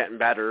 they've been getting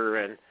better.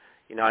 And,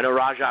 I know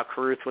Rajah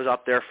Caruth was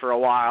up there for a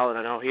while, and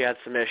I know he had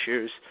some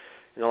issues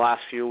in the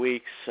last few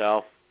weeks,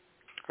 or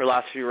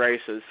last few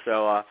races.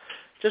 So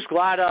just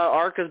glad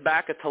ARCA's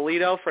back at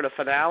Toledo for the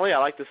finale. I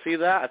like to see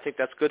that. I think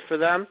that's good for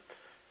them.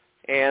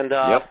 And,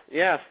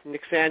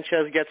 Nick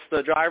Sanchez gets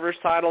the driver's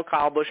title.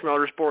 Kyle Busch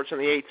Motorsports and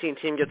the 18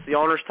 team gets the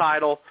owner's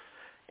title.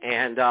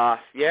 And,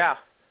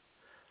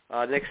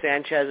 Nick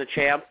Sanchez, a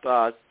champ.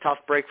 Tough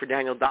break for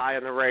Daniel Dye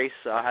in the race.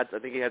 I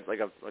think he had like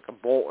a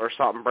bolt or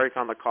something break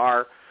on the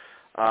car,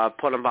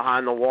 put him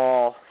behind the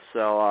wall.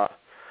 So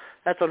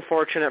that's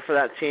unfortunate for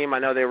that team. I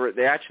know they were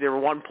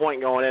 1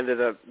 point going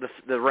into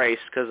the race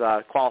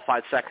because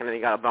qualified second and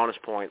he got a bonus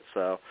point.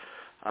 So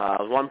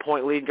 1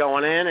 point lead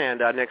going in,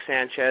 and Nick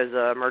Sanchez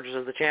emerges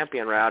as the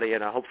champion, Rowdy,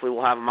 and hopefully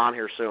we'll have him on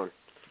here soon.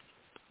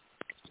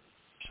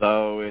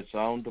 So it's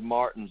on to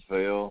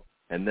Martinsville.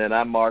 And then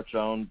I march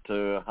on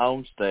to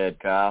Homestead,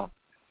 Kyle.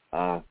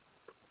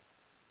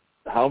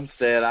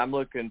 Homestead, I'm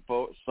looking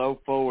so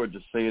forward to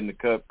seeing the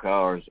Cup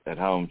cars at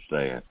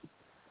Homestead.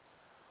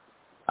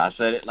 I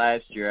said it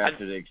last year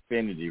after the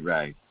Xfinity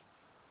race.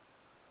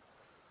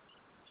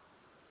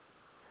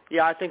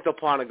 Yeah, I think they'll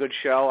put on a good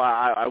show.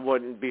 I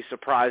wouldn't be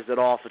surprised at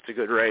all if it's a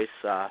good race.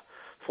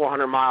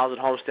 400 miles at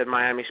Homestead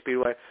Miami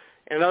Speedway.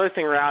 And another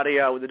thing, Rowdy,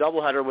 with the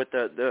doubleheader with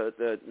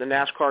the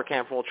NASCAR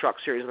Camping World Truck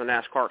Series and the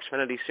NASCAR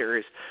Xfinity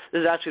Series,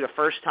 this is actually the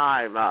first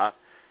time the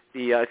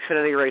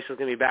Xfinity race is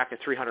going to be back at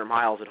 300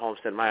 miles at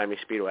Homestead Miami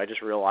Speedway. I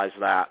just realized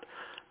that.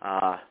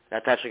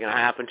 That's actually going to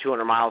happen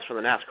 200 miles from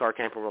the NASCAR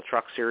Camping World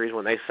Truck Series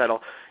when they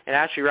settle. And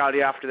actually,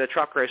 Rowdy, after the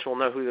truck race, we'll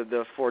know who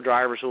the 4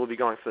 drivers who will be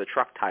going for the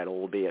truck title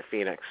will be at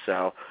Phoenix.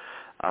 So,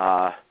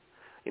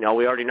 we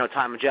already know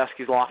Ty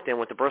Majeski's locked in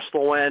with the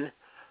Bristol win.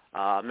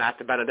 Matt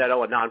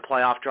DiBenedetto, a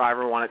non-playoff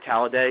driver, won at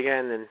Talladega,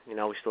 and then,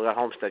 we still got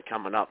Homestead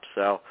coming up.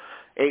 So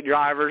 7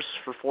 drivers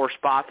for 4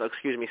 spots,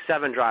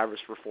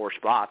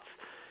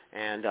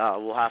 and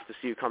we'll have to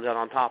see who comes out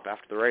on top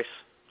after the race.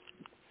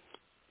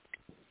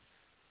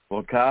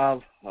 Well,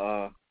 Kyle,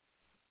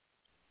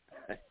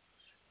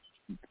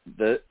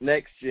 the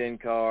next-gen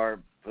car,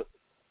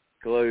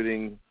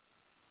 including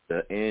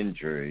the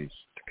injuries,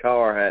 the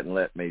car hadn't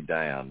let me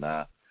down.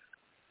 Now,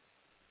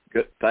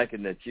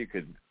 thinking that you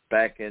could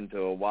back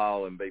into a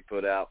wall and be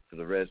put out for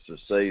the rest of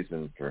the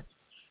season for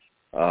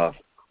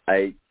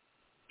 8,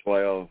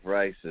 12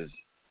 races,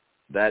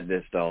 that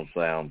just don't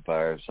sound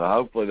fair. So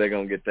hopefully they're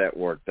going to get that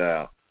worked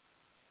out.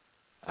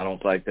 I don't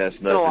think that's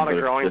nothing. There's a lot but of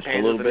growing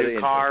pains with the new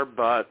car,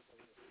 but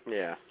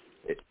yeah,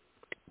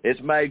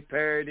 it's made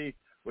parity.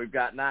 We've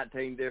got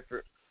 19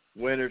 different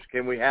winners.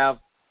 Can we have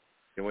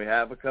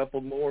a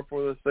couple more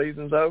before the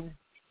season's over?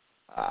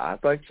 I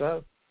think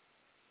so.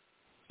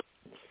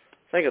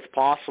 I think it's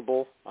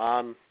possible.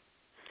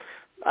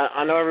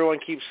 I know everyone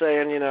keeps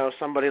saying,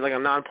 somebody like a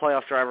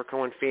non-playoff driver can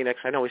win Phoenix.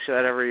 I know we say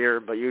that every year,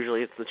 but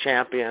usually it's the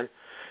champion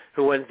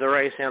who wins the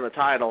race and the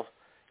title,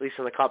 at least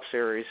in the Cup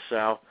Series.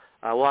 So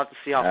we'll have to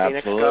see how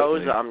Phoenix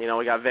goes.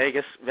 We got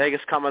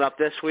Vegas coming up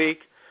this week,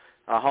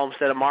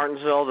 Homestead and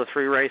Martinsville, the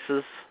 3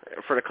 races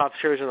for the Cup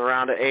Series in the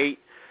round of 8.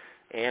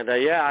 And,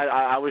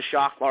 I was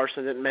shocked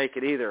Larson didn't make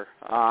it either.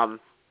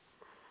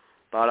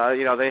 But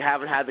they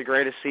haven't had the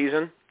greatest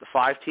season. The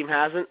 5 team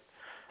hasn't.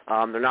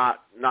 They're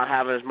not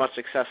having as much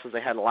success as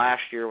they had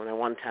last year when they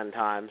won 10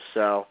 times.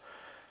 So,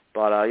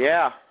 but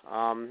there's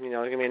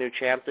gonna be a new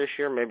champ this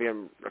year, maybe a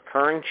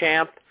recurring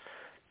champ.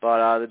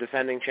 But the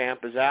defending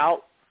champ is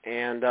out,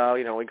 and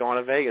we go on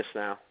to Vegas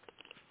now.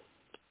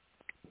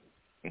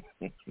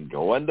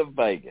 Going to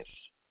Vegas.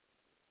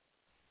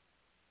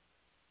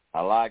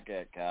 I like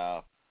that,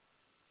 Kyle.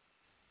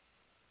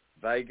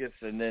 Vegas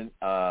and then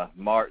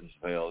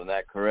Martinsville. Isn't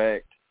that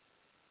correct?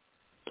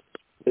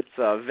 It's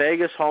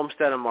Vegas,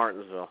 Homestead, and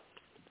Martinsville.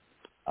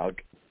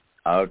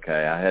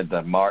 Okay. I had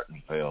the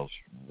Martinsville's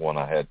one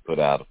I had put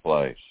out of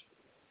place.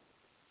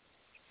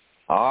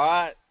 All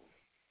right.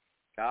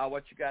 Kyle,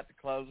 what you got to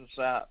close us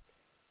out?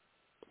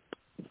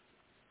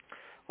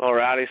 Well,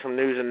 Rowdy, some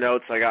news and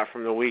notes I got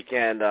from the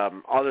weekend.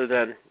 Other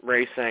than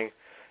racing,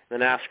 the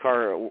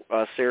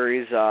NASCAR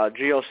series,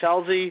 Gio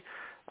Scelzi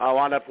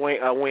wound up we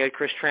had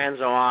Chris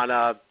Tranzo on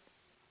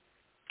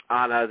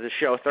the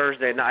show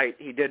Thursday night.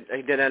 He did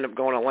end up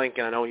going to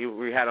Lincoln. I know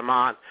we had him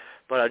on.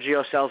 But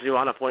Gio Scelzi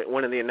wound up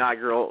winning the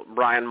inaugural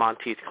Brian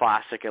Monteith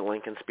Classic at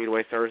Lincoln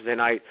Speedway Thursday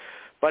night.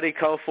 Buddy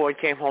Kofoid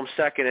came home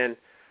second, and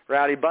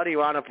Rowdy Buddy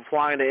wound up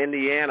flying to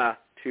Indiana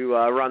to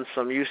run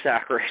some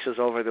USAC races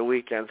over the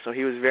weekend. So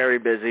he was very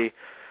busy.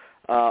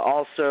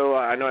 Also,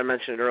 I know I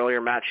mentioned it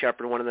earlier, Matt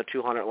Shepard winning the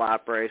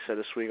 200-lap race at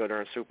Oswego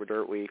during Super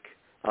Dirt Week,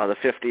 the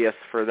 50th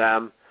for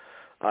them.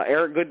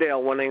 Eric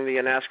Goodale winning the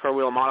NASCAR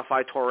Wheel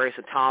Modified Tour race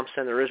at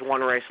Thompson. There is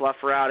one race left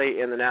for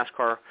Rowdy in the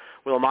NASCAR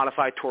Wheel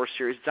Modified Tour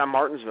Series. It's on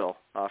Martinsville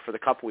for the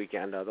Cup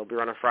weekend. They'll be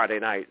running Friday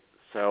night.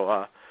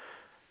 So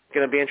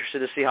going to be interested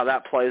to see how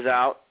that plays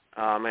out.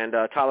 And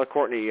Tyler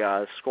Courtney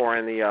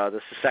scoring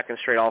the second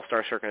straight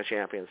All-Star Circuit of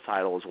Champions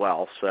title as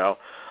well. So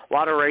a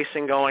lot of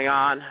racing going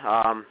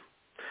on.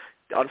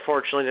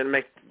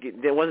 Unfortunately,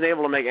 wasn't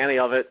able to make any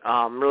of it.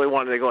 Really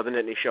wanted to go to the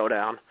Nittany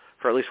Showdown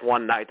for at least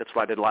one night. That's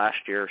what I did last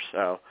year.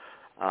 So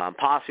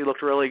Posse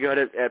looked really good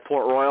at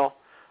Port Royal.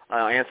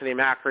 Anthony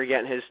Macri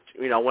getting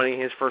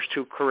winning his first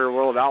 2 career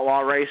World of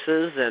Outlaw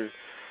races, and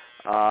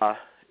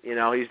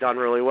he's done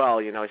really well.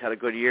 He's had a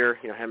good year.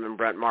 Him and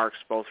Brent Marks,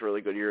 both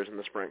really good years in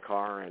the sprint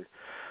car, and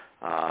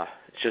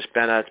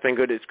it's been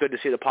good. It's good to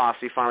see the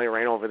Posse finally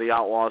reign over the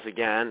Outlaws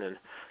again, and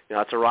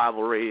it's a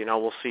rivalry.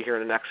 We'll see here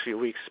in the next few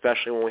weeks,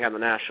 especially when we have the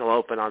National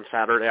Open on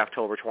Saturday,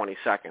 October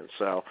 22nd.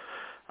 So,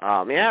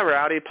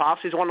 Rowdy,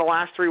 Posse's won the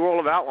last 3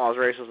 World of Outlaws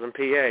races in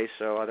PA,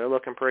 so they're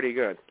looking pretty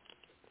good.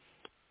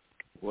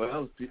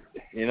 Well,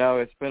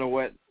 it's been a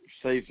wet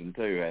season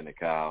too, hasn't it,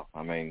 Kyle?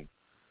 I mean,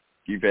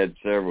 you've had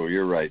several of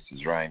your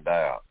races rained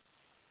out.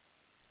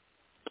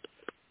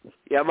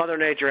 Yeah, Mother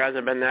Nature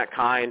hasn't been that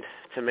kind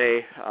to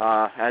me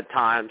at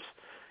times.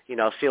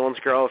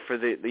 Sealands Grove for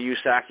the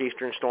USAC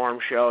Eastern Storm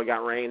show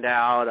got rained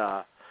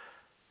out.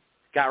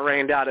 Got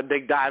rained out at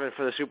Big Diamond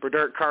for the Super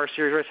Dirt Car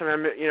Series.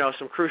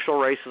 Some crucial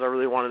races I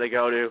really wanted to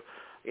go to.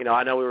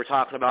 I know we were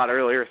talking about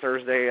earlier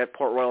Thursday at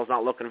Port Royal is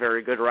not looking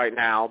very good right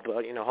now,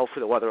 but, hopefully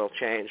the weather will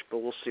change,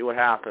 but we'll see what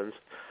happens.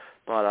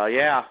 But,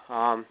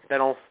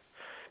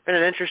 been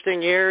an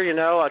interesting year,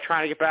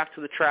 trying to get back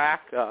to the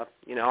track.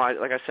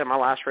 Like I said, my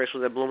last race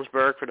was at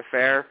Bloomsburg for the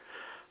fair.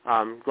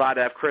 Glad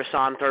to have Chris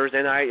on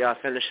Thursday night.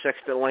 Finished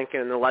 6th at Lincoln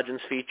in the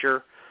Legends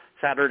feature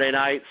Saturday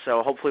night,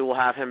 so hopefully we'll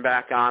have him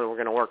back on. We're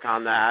going to work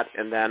on that.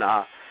 And then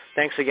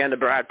thanks again to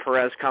Brad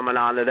Perez coming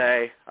on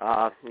today.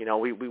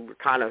 We were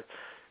kind of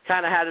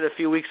had it a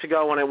few weeks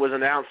ago when it was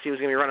announced he was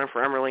going to be running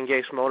for Emerling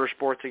Gase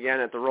Motorsports again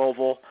at the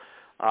ROVAL.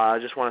 I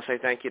just want to say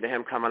thank you to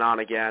him coming on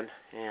again.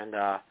 And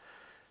I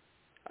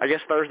guess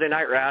Thursday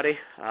night, Rowdy.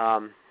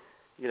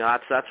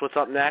 That's what's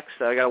up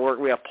next. I got to work.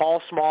 We have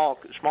Paul Small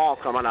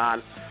coming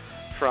on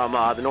from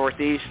the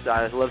Northeast.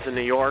 He lives in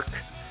New York,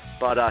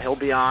 but he'll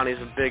be on. He's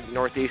a big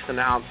Northeast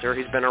announcer.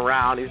 He's been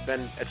around. He's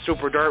been at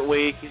Super Dirt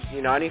Week.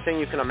 Anything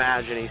you can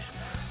imagine.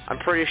 I'm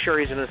pretty sure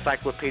he's an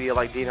encyclopedia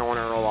like Dino and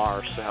Earl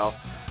are. So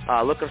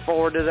looking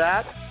forward to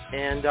that,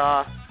 and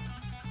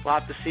we'll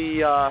have to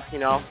see.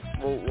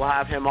 We'll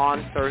have him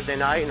on Thursday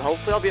night, and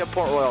hopefully I'll be at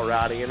Port Royal,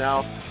 Rowdy.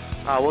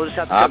 We'll just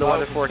have to see the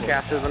weather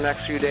forecast is the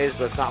next few days,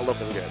 but it's not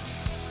looking good.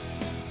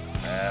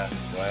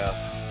 Well,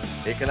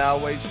 it can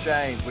always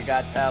change. We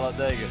got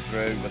Talladega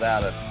through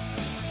without a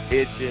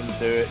hitch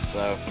into it,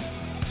 so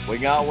we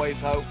can always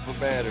hope for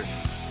better.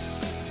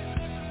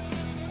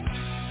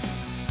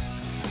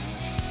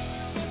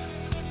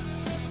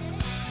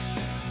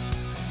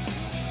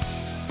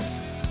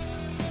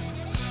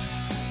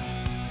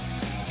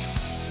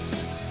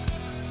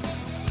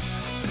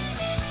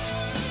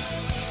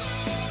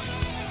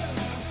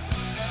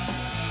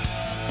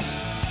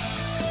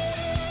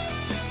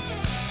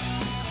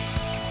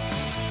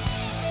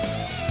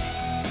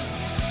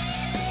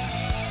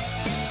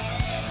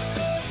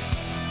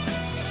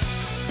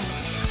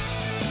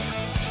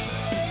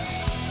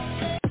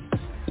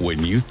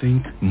 When you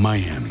think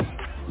Miami,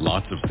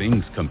 lots of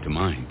things come to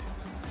mind.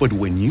 But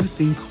when you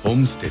think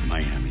Homestead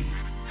Miami,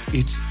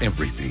 it's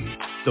everything.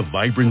 The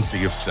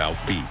vibrancy of South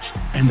Beach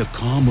and the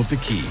calm of the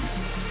Keys.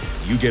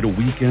 You get a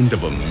weekend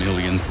of a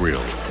million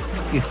thrills.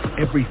 It's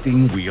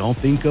everything we all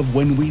think of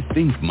when we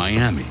think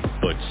Miami,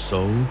 but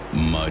so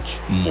much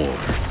more.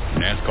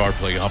 NASCAR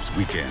Playoffs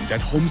Weekend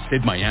at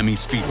Homestead Miami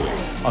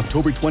Speedway,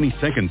 October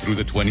 22nd through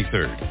the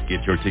 23rd.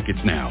 Get your tickets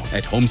now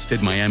at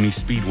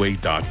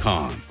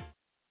HomesteadMiamiSpeedway.com.